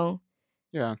you know,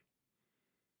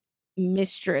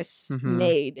 mistress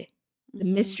maid. The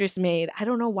mistress maid. I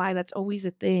don't know why that's always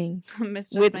a thing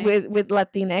with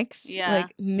Latinx.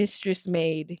 Like mistress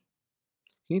maid.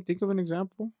 Can you think of an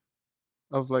example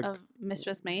of like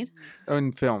mistress maid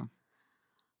in film?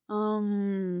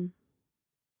 I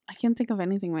can't think of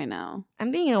anything right now.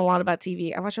 I'm thinking a lot about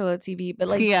TV. I watch a lot of TV, but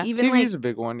like even TV like is a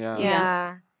big one.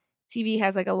 TV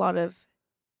has like a lot of,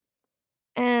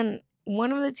 and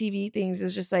one of the TV things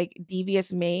is just like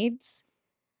Devious Maids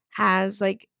has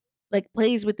like like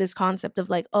plays with this concept of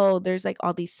like, oh, there's like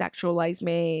all these sexualized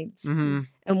maids Mm-hmm.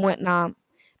 and whatnot.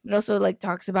 It also like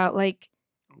talks about like,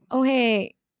 oh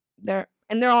hey, they're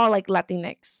all like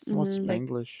Latinx. What's Mhm.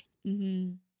 Spanglish?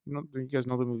 Mm-hmm. Do you guys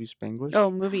know the movie Spanglish? Oh,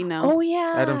 movie no. Oh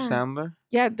yeah, Adam Sandler.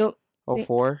 Yeah, don't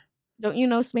 04, you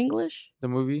know Spanglish? the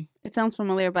movie. It sounds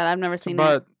familiar, but I've never seen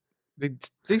But they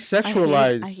I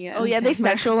sexualize. hate Oh yeah, they Adam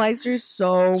Sandler. sexualized her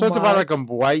so. So it's about like much.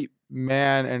 a white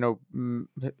man and a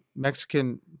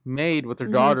Mexican maid with her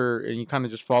Mhm. daughter, and you kind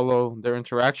of just follow their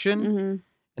interaction. Mhm.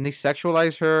 And they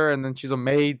sexualize her, and then she's a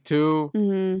maid too.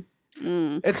 Mhm.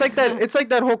 Mm. It's like that. It's like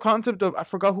that whole concept of, I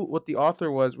forgot what the author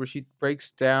was, where she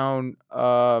breaks down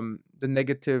the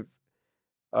negative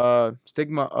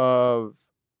stigma of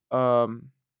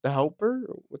The Helper.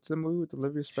 What's the movie with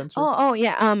Olivia Spencer? Oh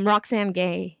yeah, Roxanne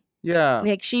Gay. Yeah,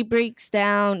 Like she breaks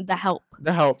down The Help.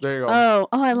 The Help. There you go.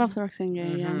 Oh, I love the Roxanne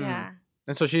Gay. Yeah. Mhm. Yeah.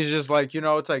 And so she's just like,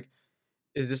 it's like,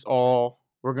 is this all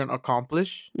we're gonna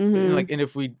accomplish? Mhm. And like, and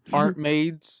if we aren't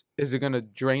maids, is it gonna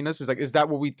drain us? It's like, is that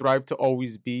what we thrive to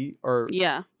always be, or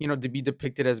Yeah. to be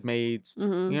depicted as maids?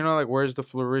 Mhm. Like, where's the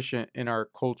flourishing in our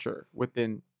culture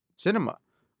within cinema?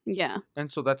 Yeah.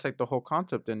 And so that's like the whole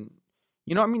concept. And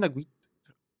I mean, like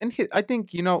I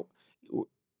think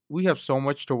we have so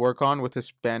much to work on with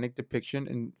Hispanic depiction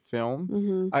in film.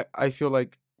 Mhm. I feel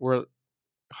like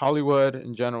Hollywood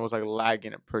in general is like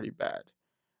lagging it pretty bad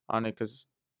on it, because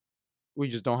we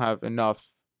just don't have enough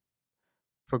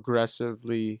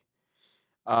progressively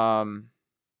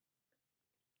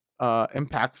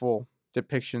impactful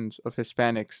depictions of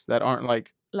Hispanics that aren't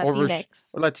like Latinx.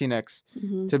 or Latinx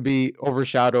Mhm. to be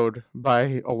overshadowed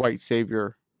by a white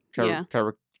savior Yeah.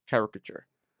 caricature.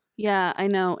 Yeah, I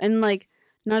know. And like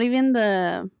not even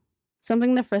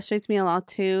something that frustrates me a lot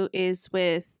too is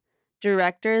with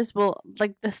directors. Well,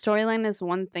 like the storyline is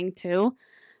one thing too,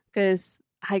 because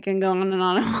I can go on and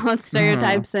on about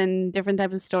stereotypes and different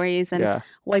types of stories and Yeah.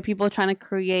 white people trying to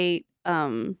create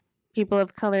people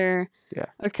of color Yeah.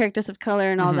 or characters of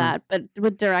color and all Mhm. that. But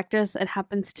with directors it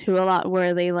happens too a lot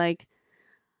where they like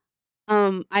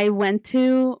I went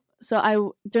to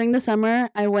during the summer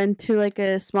I went to like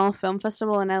a small film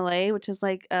festival in LA, which is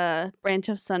like a branch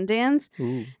of Sundance,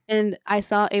 Ooh. and I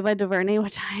saw Ava DuVernay,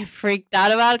 which I freaked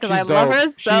out about because She's I love her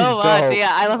dope. so She's much. dope.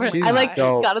 Yeah, I love her. She's I like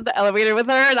dope. got in the elevator with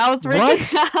her and I was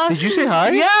freaking out. Did you say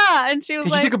hi? Yeah, and she was Did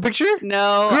you like, take a picture?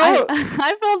 "No, Girl,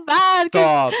 I felt bad."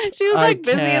 'Cause Stop. She was I like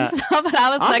busy and can't. stuff, and I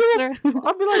was I'll next be to her.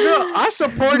 I'll be like, girl, I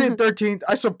supported 13th.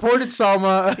 I supported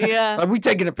Selma. Yeah. Like, we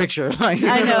taking a picture. Like,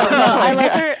 I know. No, I love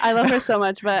yeah. her. I love her so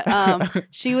much. But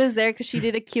she was there because she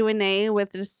did a Q&A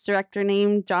with this director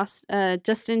named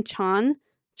Justin Chon.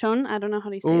 Chon? I don't know how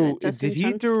to say Ooh, it. Justin did he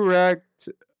Chon. direct?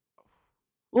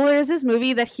 Well, there's this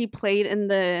movie that he played in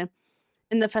the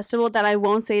festival that I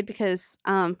won't say it because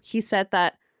he said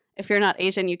that if you're not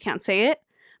Asian, you can't say it.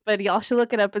 But y'all should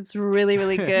look it up. It's really,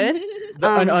 really good.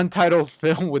 An untitled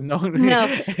film with no. No,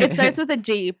 it starts with a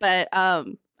G, but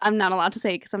I'm not allowed to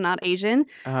say it because I'm not Asian.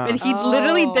 But he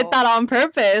literally did that on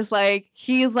purpose. Like,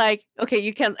 he's like, okay,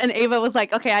 you can't. And Ava was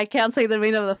like, okay, I can't say the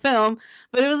name of the film,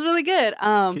 but it was really good.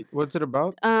 What's it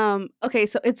about? Okay,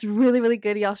 so it's really, really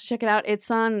good. Y'all should check it out.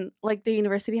 It's on like the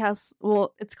university has.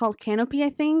 Well, it's called Canopy, I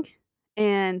think,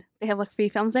 and they have like free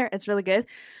films there. It's really good.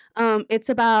 It's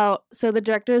about the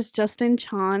director is Justin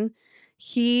Chon.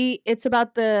 It's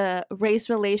about the race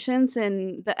relations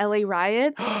in the LA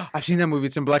riots. I've seen that movie.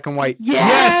 It's in black and white.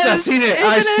 Yes! I've seen it.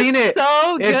 I've Isn't seen it.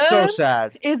 So good. It's so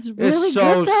sad. It's really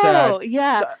so good though. sad.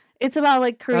 Yeah. So- It's about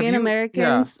like you- Korean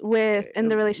Americans in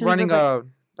the relationship running with,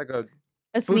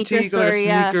 a sneaker boutique, store, like a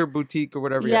yeah. sneaker boutique or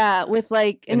whatever. Yeah, with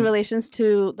like in And- relations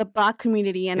to the Black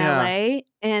community in Yeah. LA.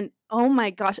 And oh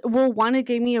my gosh. Well, one, it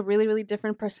gave me a really, really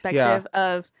different perspective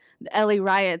of the LA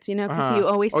riots, because Uh-huh. you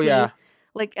always Oh, see yeah.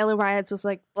 like LA riots was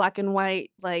like black and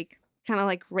white, like kind of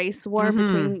like race war Mhm.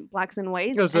 between blacks and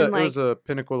whites. It was, and it was a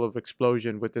pinnacle of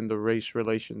explosion within the race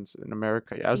relations in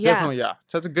America. Yeah, it was Yeah. definitely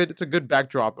So it's a good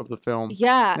backdrop of the film.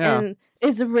 Yeah, Yeah. and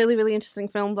it's a really, really interesting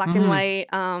film, black and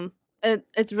Mhm. white.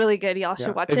 It's really good. Y'all Yeah.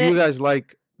 should watch if it. you guys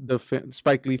like the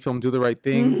Spike Lee film "Do the Right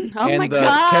Thing" Oh and my the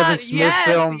god, Kevin Smith yes,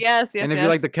 film, yes, and if you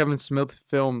like the Kevin Smith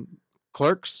film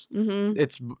Clerks, mm-hmm,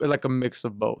 it's like a mix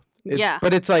of both. Yeah.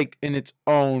 But it's like in its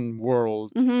own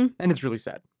world, mm-hmm. and it's really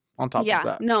sad on top of Yeah,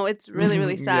 that. no, it's really,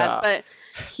 really sad. Yeah. But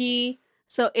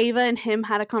so Ava and him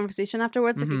had a conversation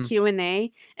afterwards, like Mhm. a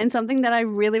Q&A, and something that I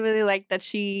really, really liked that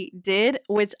she did,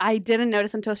 which I didn't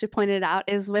notice until she pointed it out,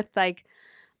 is with like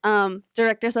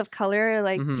directors of color,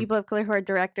 like Mhm. people of color who are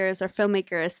directors or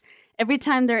filmmakers, every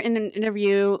time they're in an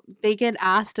interview, they get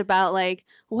asked about like,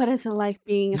 what is it like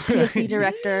being a POC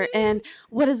director, and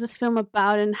what is this film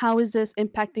about, and how is this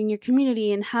impacting your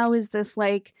community, and how is this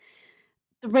like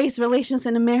the race relations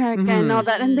in America and all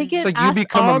that. And they get it's like asked you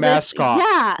become all a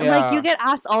mascot. this, like you get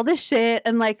asked all this shit,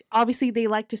 and like obviously they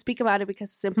like to speak about it because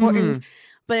it's important,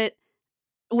 but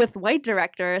with white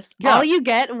directors, all you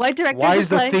get white directors. Why is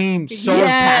the like, theme so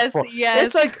impactful? Yes,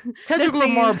 it's like Kendrick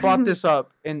Lamar brought this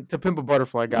up in To Pimp a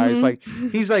Butterfly, guys. Like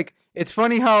he's like, it's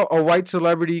funny how a white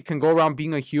celebrity can go around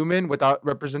being a human without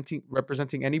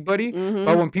representing anybody,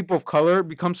 but when people of color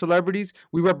become celebrities,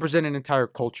 we represent an entire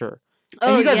culture.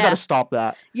 And you guys got to stop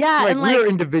that. Yeah, like, and we're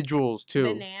individuals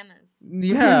too. Bananas.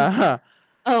 Yeah.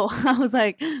 Oh, I was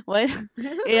like, what?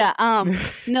 Yeah.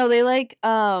 No, they like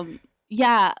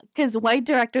yeah, because white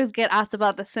directors get asked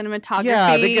about the cinematography.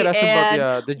 Yeah, they get asked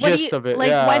about the gist of it.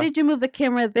 Like, why did you move the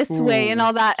camera this way and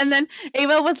all that? And then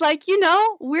Ava was like,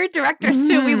 we're directors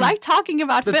too. We like talking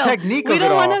about the film. Technique we of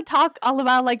don't want to talk all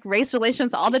about like race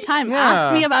relations all the time. Yeah.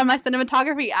 Ask me about my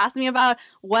cinematography. Ask me about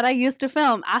what I used to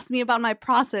film. Ask me about my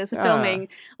process of filming.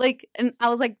 Like, and I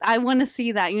was like, I want to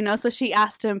see that, So she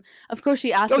asked him. Of course,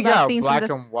 she asked about themes black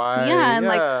and white. Yeah, and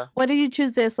like, why did you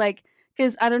choose this? Like,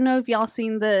 because I don't know if y'all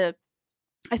seen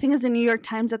I think it's the New York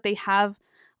Times that they have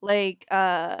like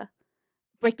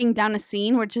breaking down a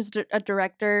scene, where just a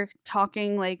director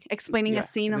talking, like explaining a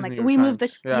scene, and like we moved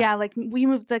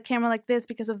the camera like this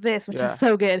because of this, which is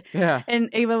so good. Yeah. And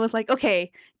Ava was like,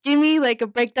 okay, give me like a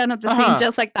breakdown of the scene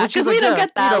just like that, because we don't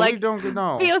get that. Like, we don't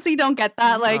know. POC don't get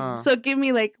that. Like, so give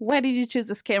me like, why did you choose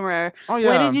this camera? Oh yeah.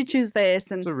 Why did you choose this?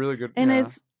 And it's a really good. And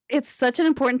it's such an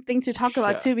important thing to talk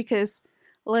about too, because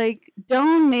like,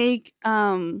 don't make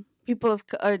people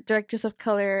or directors of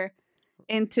color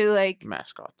into like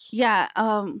mascots. Yeah.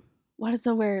 What is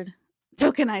the word?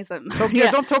 Tokenize them.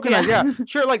 Don't tokenize. Yeah.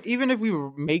 Sure. Like, even if we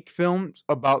make films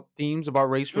about themes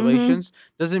about race relations,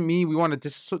 doesn't mean we want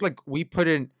to like, we put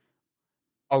in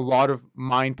a lot of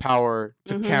mind power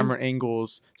to camera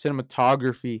angles,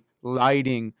 cinematography,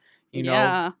 lighting,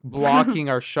 blocking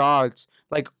our shots.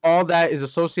 Like, all that is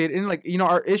associated, and like,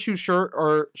 our issues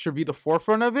should be the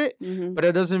forefront of it, but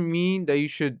it doesn't mean that you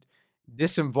should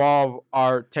disinvolve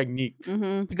our technique,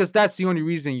 because that's the only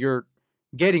reason you're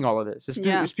getting all of this.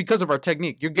 It's because of our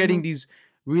technique. You're getting these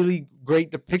really great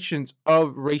depictions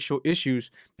of racial issues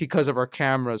because of our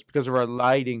cameras, because of our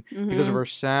lighting, because of our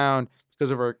sound,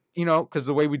 because of our because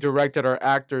the way we directed our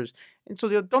actors. And so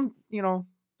don't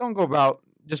go about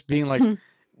just being like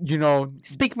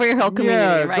speak for your whole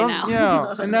community now.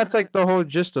 Yeah, and that's like the whole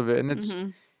gist of it. And it's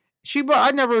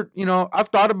I never, I've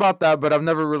thought about that, but I've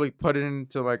never really put it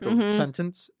into like a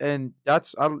sentence. And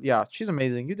that's, she's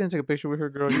amazing. You didn't take a picture with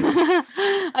her, girl.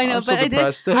 I know, but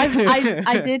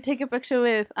I did take a picture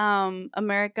with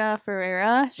America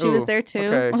Ferrera. She was there too.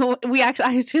 Okay.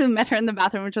 I actually met her in the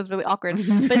bathroom, which was really awkward.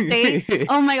 But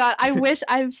oh my God, I wish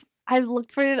I've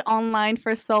looked for it online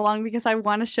for so long because I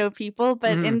want to show people.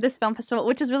 But in this film festival,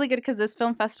 which is really good, because this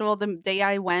film festival, the day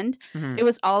I went, it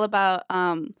was all about,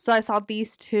 so I saw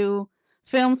these two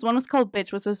films. One was called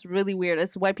Bitch, which was really weird.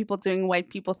 It's white people doing white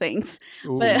people things.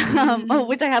 Ooh. But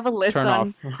which I have a list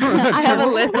on. I have a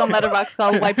list on Letterboxd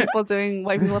called White People Doing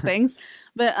White People Things.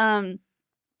 But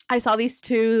I saw these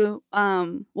two.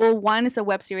 One is a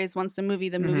web series. One's the movie.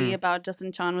 The movie about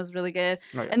Justin Chon was really good,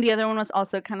 and the other one was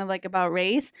also kind of like about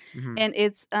race. And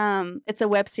it's a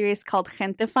web series called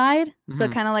Gentified, so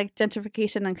kind of like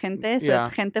gentrification and gente. So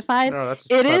it's Gentified. No, that's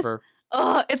it clever. Is.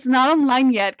 Oh, it's not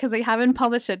online yet because they haven't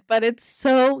published it, but it's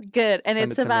so good, and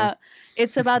it's about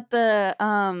the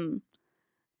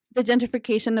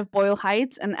gentrification of Boyle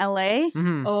Heights in LA.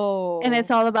 Oh, and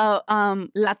it's all about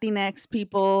Latinx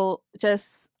people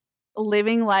just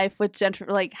living life with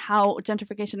how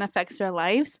gentrification affects their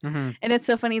lives. And it's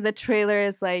so funny. The trailer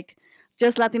is like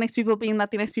just Latinx people being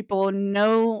Latinx people,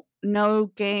 no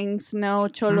gangs, no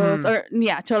cholos, or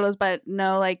cholos, but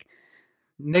no like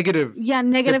negative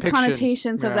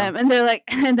connotations of them. And they're like,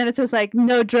 and then it says like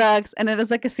no drugs, and it is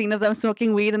like a scene of them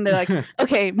smoking weed, and they're like,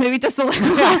 okay, maybe just a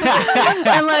little.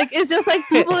 And like, it's just like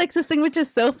people existing, which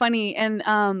is so funny.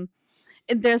 And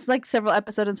there's like several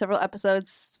episodes, and several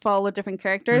episodes follow different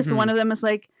characters. One of them is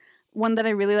like, one that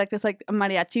I really like is like a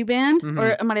mariachi band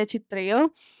or a mariachi trio,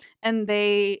 and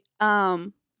they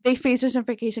they face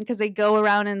gentrification because they go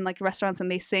around in like restaurants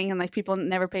and they sing and like people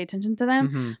never pay attention to them.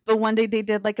 Mhm. But one day they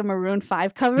did like a Maroon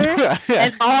 5 cover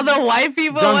and all the white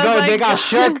people was go. like, They got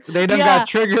shook. They done Yeah. got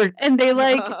triggered. and they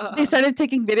like they started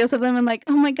taking videos of them and like,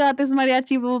 oh my god, this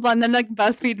mariachi, blah blah blah. And then like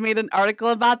BuzzFeed made an article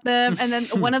about them, and then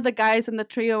one of the guys in the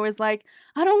trio was like,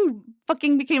 I don't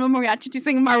fucking became a mariachi to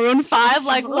sing Maroon 5.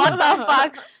 Like, what the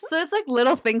fuck? So it's like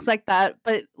little things like that,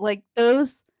 but like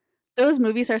those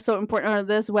movies are so important, or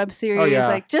this web series, yeah.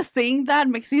 like just seeing that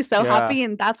makes you so Yeah. happy,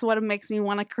 and that's what makes me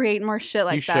want to create more shit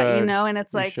like You that, you should. know. And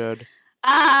it's You like, should.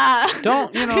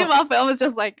 don't female film is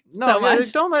just like No, so yeah,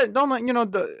 much. don't let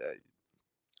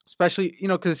especially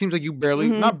because it seems like you barely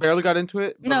Mhm. not barely got into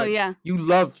it. But No, like, yeah. you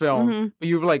love film, Mhm. but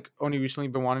you've like only recently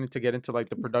been wanting to get into like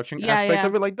the production Yeah, aspect yeah.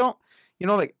 of it. Like, don't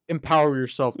like empower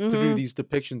yourself to do Mhm. these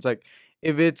depictions. Like,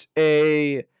 if it's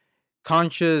a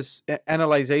conscious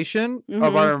analyzation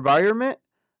of our environment,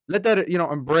 let that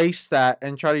embrace that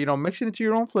and try to mix it into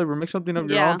your own flavor, make something of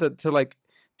your Yeah. own to like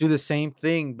do the same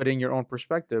thing but in your own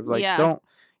perspective. Like, Yeah. don't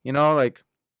like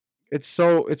it's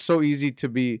so easy to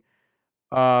be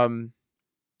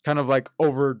kind of like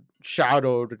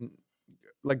overshadowed and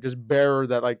like this bearer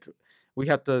that like we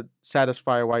have to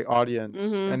satisfy a white audience,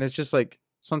 Mhm. and it's just like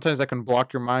sometimes that can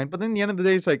block your mind. But then at the end of the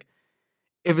day, it's like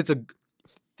if it's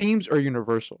themes are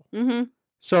universal. Mm-hmm.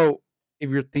 So if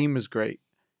your theme is great,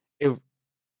 if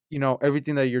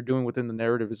everything that you're doing within the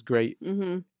narrative is great,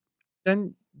 Mm-hmm.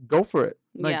 then go for it.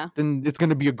 Like, Yeah. then it's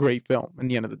gonna be a great film. In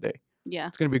the end of the day, Yeah.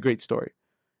 it's gonna be a great story.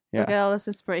 Look Yeah, at all this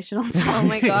inspirational Oh stuff.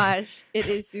 my gosh, it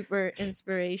is super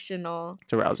inspirational.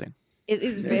 it's arousing. It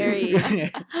is very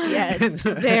yes, It's-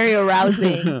 very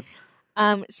arousing.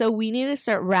 So we need to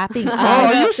start wrapping up. Oh,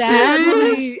 are you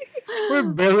sadly. serious? We're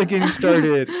barely getting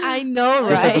started. I know,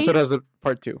 This right? episode has a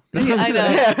part 2. I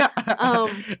know.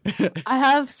 I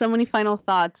have so many final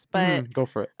thoughts, but Go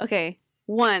for it. okay.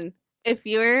 One, if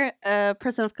you're a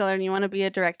person of color and you want to be a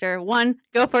director,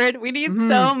 go for it. We need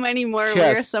so many more. Yes.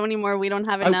 There are so many more. We don't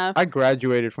have enough. I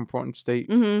graduated from Portland State,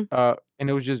 Mm-hmm. and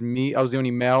it was just me. I was the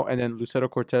only male, and then Lucero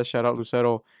Cortez, shout out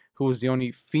Lucero, who was the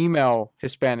only female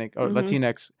Hispanic or Mhm.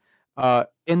 Latinx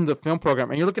in the film program.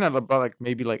 And you're looking at about like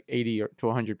maybe like 80 to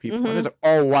 100 people, and Mhm. it's like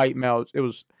all white males. It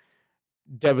was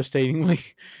devastatingly.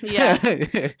 Yeah.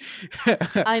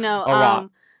 I know. A lot.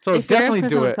 So if you're a definitely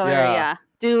person do of it. color, yeah.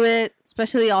 Do it.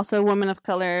 Especially also women of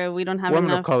color. We don't have Women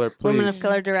enough of color, please. women of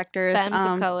color directors. Femmes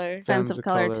of color. Femmes of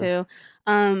color too.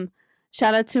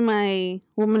 Shout out to my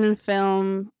woman in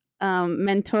film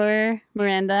mentor,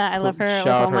 Miranda. I love her with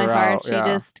Shout all my her heart. out, She yeah.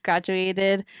 just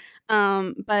graduated.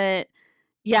 But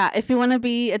yeah, if you want to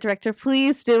be a director,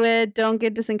 please do it. Don't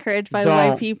get disencouraged by white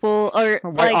Don't. people or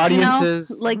White like audiences.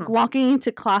 like walking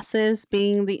into classes,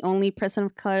 being the only person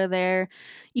of color there.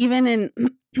 Even in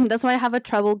that's why I have a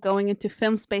trouble going into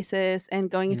film spaces and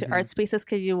going into Mhm. art spaces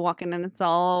because you walk in and it's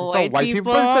all It's all white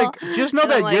people. But it's like just know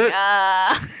And I'm that like,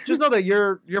 you're just know that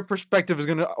your perspective is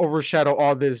gonna overshadow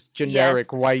all this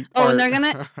generic white. Oh, art. and they're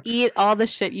gonna eat all the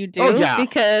shit you do Oh, yeah.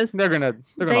 because they're gonna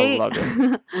they love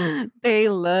it. they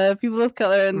love people of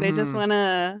color and they just Mhm.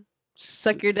 wanna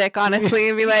suck your dick honestly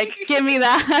and be like, give me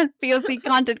that POC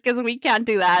content because we can't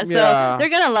do that. So Yeah. they're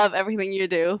gonna love everything you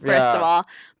do first Yeah. of all,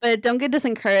 but don't get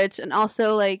disencouraged. And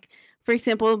also, like, for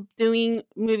example, doing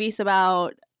movies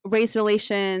about race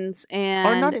relations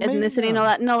and not maybe, ethnicity and all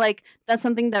yeah. that. No, like that's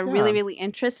something that really, Yeah. really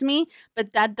interests me.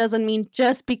 But that doesn't mean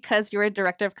just because you're a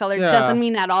director of color Yeah. doesn't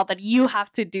mean at all that you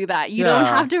have to do that. You don't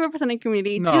Yeah. have to represent a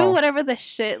community. Do No. whatever the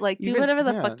shit, like do whatever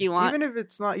the fuck you want. Even if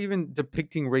it's not even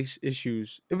depicting race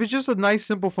issues, if it's just a nice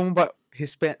simple film about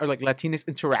Hispanic or like Latinx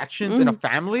interactions in a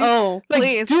family, Oh, like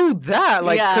please. do that,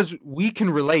 like Yeah. because we can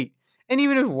relate. And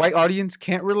even if white audience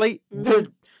can't relate, they're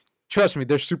trust me,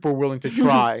 they're super willing to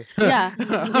try. Yeah.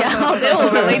 Yeah, they will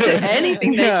relate to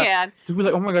anything they can. They'll be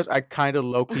like, oh my gosh, I kind of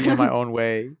low key in my own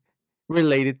way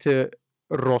related to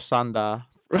Rosanda.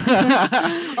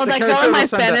 Oh, that girl in my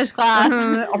Spanish class.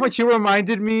 Oh my, she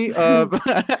reminded me of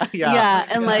Yeah,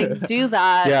 and like do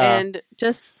that Yeah. and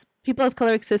just people of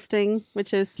color existing,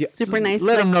 which is super nice.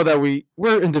 Let Like, them know that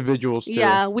we're individuals too.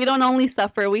 yeah, we don't only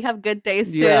suffer; we have good days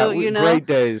too. Yeah, you know, great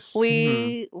days.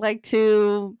 we like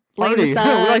to blame Party. the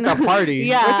sun. We like to party.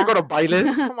 We like Yeah. to go to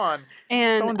bailes. Come on.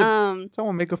 And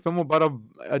Someone make a film about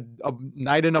a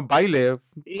night in a baile.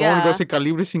 yeah. Going to go see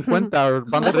Calibre 50 or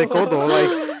Banda Recodo.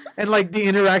 Like, and like the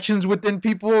interactions within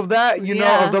people of that, you know,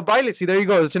 Yeah. of the baile. See, there you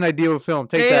go. It's an idea of a film.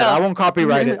 Take There you that. go. I won't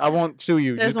copyright it. I won't sue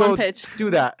you. There's Just one go pitch. do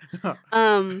that.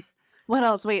 What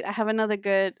else? Wait, I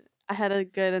had a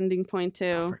good ending point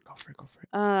too. Go for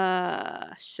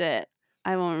it. Shit,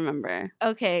 I won't remember.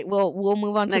 Okay, well, we'll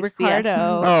move on to Next, yes.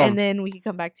 Ricardo, Oh. and then we can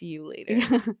come back to you later.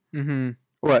 Mm-hmm.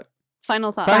 What?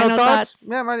 Final thoughts. Final Final thoughts? thoughts.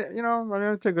 Yeah, I'm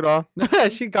gonna take it off.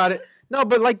 She got it. No,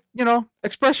 but like,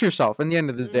 express yourself. In the end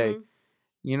of the day, Mhm.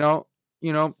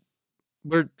 you know,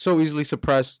 we're so easily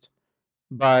suppressed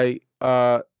by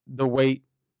the weight,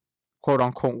 quote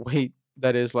unquote weight,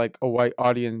 that is like a white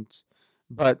audience.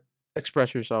 But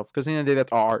express yourself, because in the end of the day,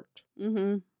 that's art,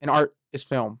 Mhm. and art is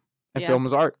film, and Yeah. film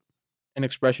is art, and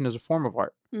expression is a form of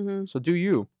art. Mhm. So do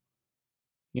you.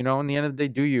 In the end of the day,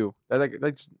 do you.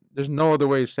 There's no other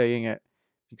way of saying it,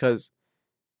 because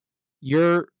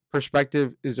your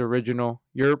perspective is original.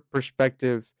 Your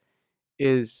perspective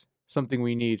is something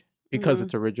we need because Mhm.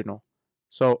 it's original.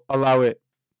 So allow it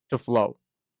to flow.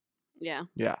 Yeah.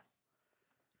 Yeah.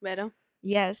 Vero,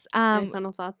 Yes. any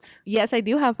final thoughts? Yes, I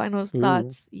do have final Ooh.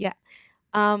 thoughts. Yeah.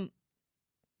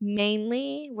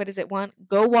 Mainly, what is it?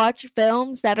 Go watch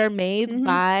films that are made Mhm.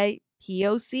 by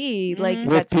POC. Like Mhm.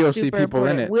 With that's POC super people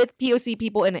in important. it. With POC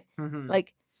people in it. Mm-hmm.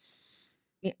 Like,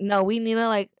 no, we need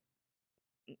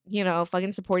to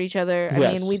fucking support each other. I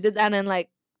Yes. mean, we did that in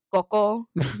like Coco.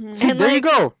 Mhm. See, and, there you like-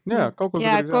 go. Yeah, Coco's a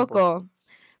Yeah, good example. Coco.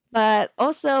 But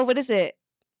also, what is it?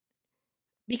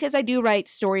 Because I do write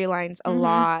storylines a Mhm.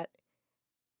 lot,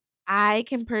 I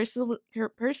can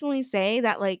personally say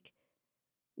that, like,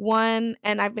 one,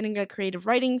 and I've been in creative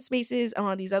writing spaces and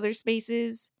all these other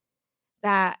spaces,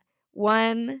 that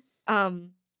one,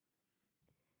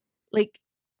 like,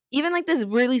 even like this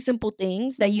really simple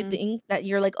things that you Mhm. think that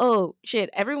you're like, oh shit,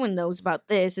 everyone knows about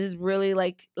this, is really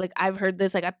like I've heard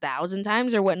this like 1,000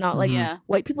 times or whatnot. Like, Yeah.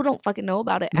 white people don't fucking know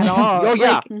about it at all. Oh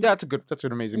yeah, Like, yeah, that's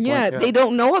an amazing point. yeah, Yeah, they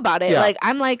don't know about it. Yeah. Like,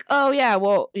 I'm like, oh yeah,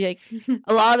 well, like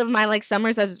a lot of my like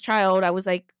summers as a child, I was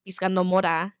like piscando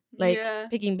mora, like Yeah.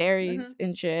 picking berries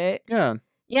and shit. yeah.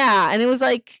 Yeah, and it was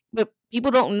like, but people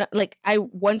don't know. Like, I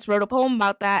once wrote a poem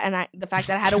about that, and the fact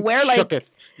that I had to wear like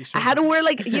Shooketh. You I had to shooketh. wear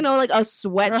like like a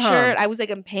sweatshirt. Uh-huh. I was like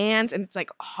in pants, and it's like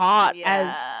hot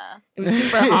as Yeah. it was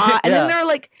super hot. And then Yeah. they're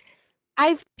like,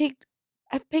 I've picked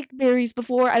berries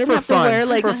before. I don't For have fun, to wear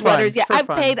like for sweaters. fun, Yeah,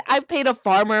 for I've paid a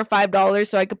farmer $5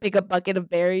 so I could pick a bucket of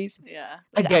berries. Yeah.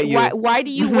 I Like, get you. why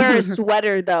do you wear a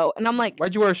sweater though? And I'm like,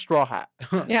 Why'd you wear a straw hat?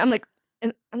 yeah, I'm like,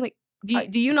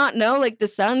 do you not know, like, the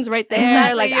sun's right there?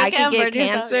 Exactly, Like, you I can't could get burn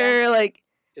yourself, cancer. yeah. Like,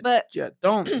 but Yeah,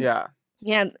 don't. Yeah.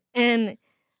 yeah, and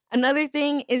another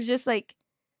thing is just like,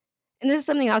 and this is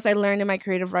something else I learned in my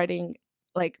creative writing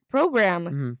like program,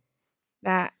 Mhm.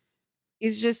 that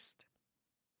is just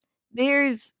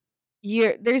there's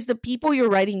the people you're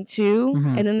writing to,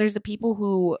 Mhm. and then there's the people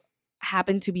who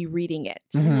happen to be reading it.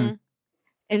 Mhm.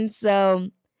 And so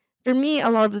for me, a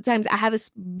lot of the times I had a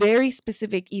very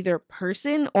specific either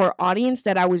person or audience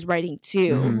that I was writing to.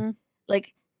 Mhm. Mhm.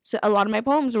 Like, so a lot of my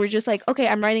poems were just like, okay,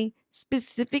 I'm writing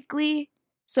specifically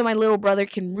so my little brother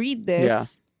can read this, Yeah.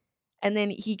 and then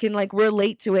he can like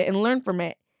relate to it and learn from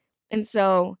it. And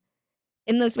so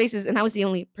in those spaces, and I was the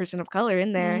only person of color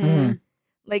in there, Mhm.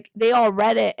 like, they all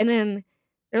read it, and then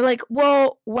they're like,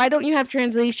 well, why don't you have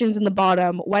translations in the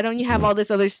bottom? Why don't you have all this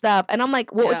other stuff? And I'm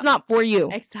like, well, Yeah. it's not for you.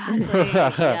 Exactly.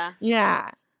 Yeah.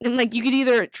 Yeah. And like, you could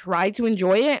either try to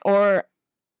enjoy it or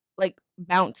like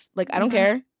bounce. Like, I don't Mhm.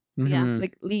 care. Yeah. Mhm.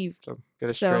 Like, leave. So get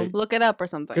it So- straight. Look it up or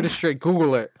something. Get it straight.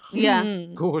 Google it. Yeah.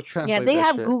 Mhm. Google Translate. Yeah, they that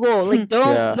have shit. Google. Like,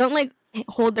 Yeah. don't like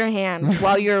hold their hand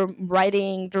while you're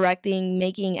writing, directing,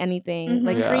 making anything,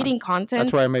 like Mhm. Yeah. creating content.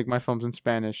 That's why I make my films in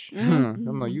Spanish. Mhm.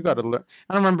 I'm like, you gotta learn.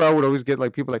 I remember I would always get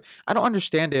like people like, I don't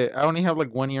understand it. I only have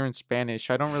like 1 year in Spanish.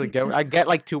 I don't really get. I get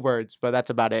like 2 words, but that's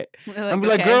about it. I'm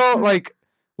like, okay. girl, like,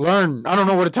 learn. I don't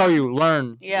know what to tell you.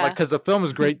 Learn. Yeah. Like, because the film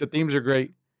is great, the themes are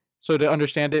great. So to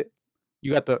understand it,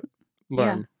 you got to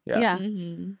learn. Yeah. Yeah.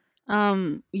 Mhm.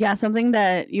 Yeah, something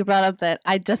that you brought up that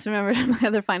I just remembered in my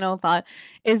other final thought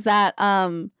is that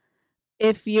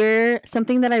if you're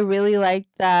something that I really like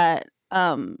that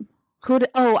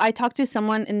I talked to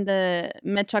someone in the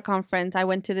Mecha conference. I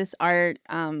went to this art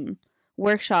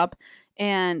workshop,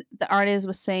 and the artist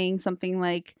was saying something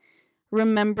like,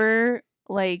 remember,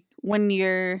 like,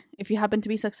 if you happen to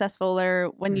be successful or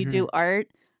when you do art,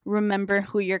 remember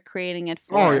who you're creating it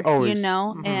for. You always.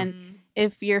 know? Mhm. And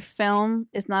if your film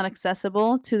is not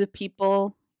accessible to the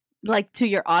people, like to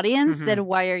your audience, then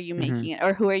why are you making it,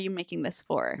 or who are you making this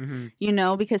for? Mhm. You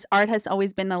know, because art has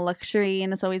always been a luxury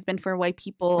and it's always been for white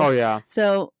people. Oh yeah.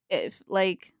 So if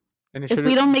And it if we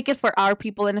should've- don't make it for our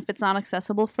people and if it's not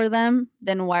accessible for them,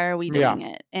 then why are we Yeah. doing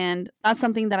it? And that's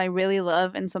something that I really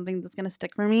love and something that's gonna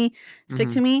stick to me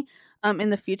in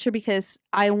the future, because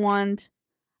I want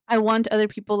other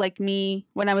people like me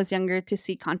when I was younger to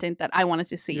see content that I wanted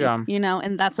to see. Yeah. You know,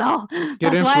 and that's all. Get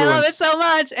That's why I love it influenced. so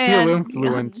much. And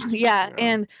influenced. yeah, Yeah.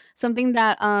 and something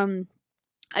that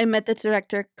I met the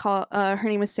director called her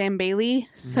name is Sam Bailey.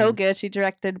 So good. She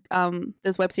directed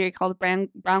this web series called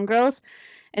Brown Girls,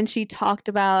 and she talked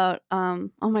about oh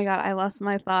my god, I lost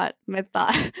my thought.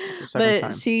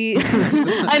 But she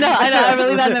I know, I have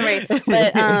really bad memory.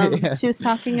 But she was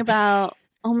talking about,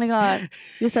 oh my god,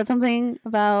 you said something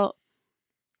about,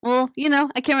 well,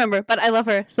 I can't remember, but I love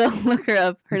her, so look her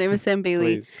up. Her name is Sam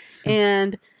Bailey. Please.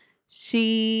 And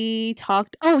she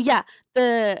talked, yeah,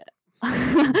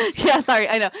 sorry,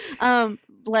 I know.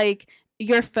 Like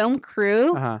your film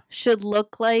crew should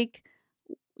look like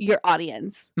your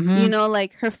audience.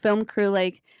 Like her film crew,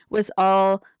 like, was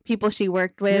all people she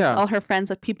worked with, all her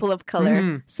friends are people of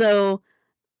color. So,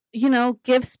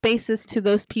 give spaces to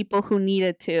those people who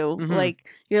needed to. Like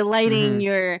your lighting,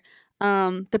 your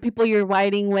the people you're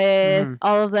writing with,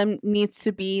 all of them needs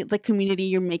to be the community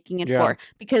you're making it for,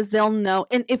 because they'll know.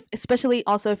 And especially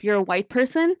also if you're a white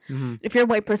person, if you're a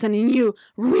white person and you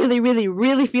really, really,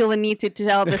 really feel the need to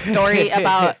tell the story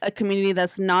about a community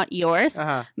that's not yours,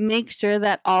 make sure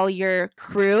that all your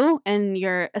crew and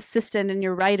your assistant and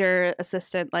your writer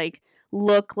assistant, like,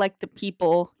 look like the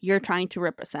people you're trying to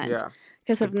represent.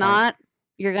 Because if not,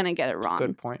 you're going to get it wrong.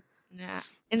 Good point. Yeah.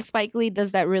 And Spike Lee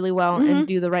does that really well and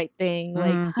Do the Right Thing.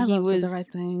 Like I he love was Do the Right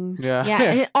Thing. Yeah.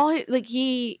 And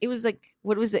it was like,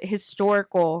 what was it?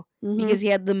 Historical, because he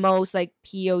had the most like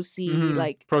POC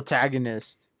like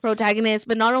protagonist,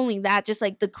 but not only that, just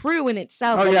like the crew in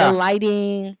itself, the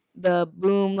lighting, the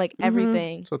boom, like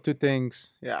everything. So 2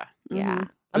 things. Yeah. Yeah.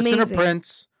 Listen Amazing. to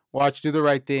Prince, watch Do the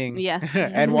Right Thing. Yes.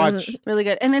 And watch. Really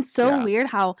good. And it's so weird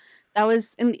how that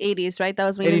was in the 80s, right? That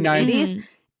was made in the 80s.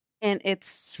 And it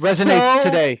resonates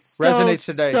today. Resonates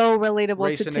today. So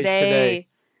relatable to today.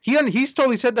 He's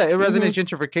totally said that. It resonates.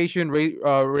 Gentrification,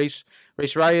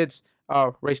 race riots,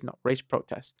 race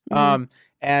protest,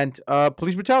 and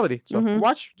police brutality. So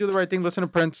watch Do the Right Thing. Listen to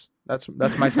Prince. That's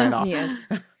my sign off.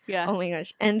 Yes. Yeah. Oh my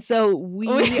gosh. And so we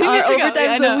are need to over go.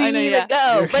 time, so we need to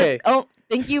go. Okay. But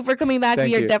thank you for coming back.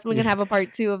 Thank we are you. definitely gonna have a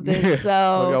part 2 of this.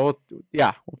 So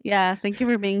Yeah. Thank you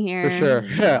for being here. for sure.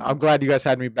 Yeah, I'm glad you guys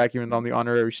had me back, even though I'm the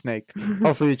honorary snake.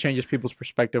 Hopefully, it changes people's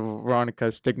perspective of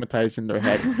Veronica stigmatized in their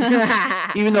head.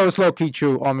 Even though it's low key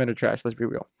true, all men are trash. Let's be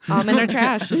real. All men are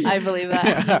trash. I believe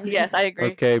that. Yes, I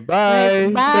agree. Okay, bye.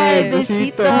 Bye.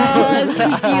 Besitos.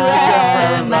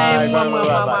 Tequila. Bye.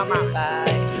 Bye.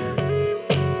 Bye.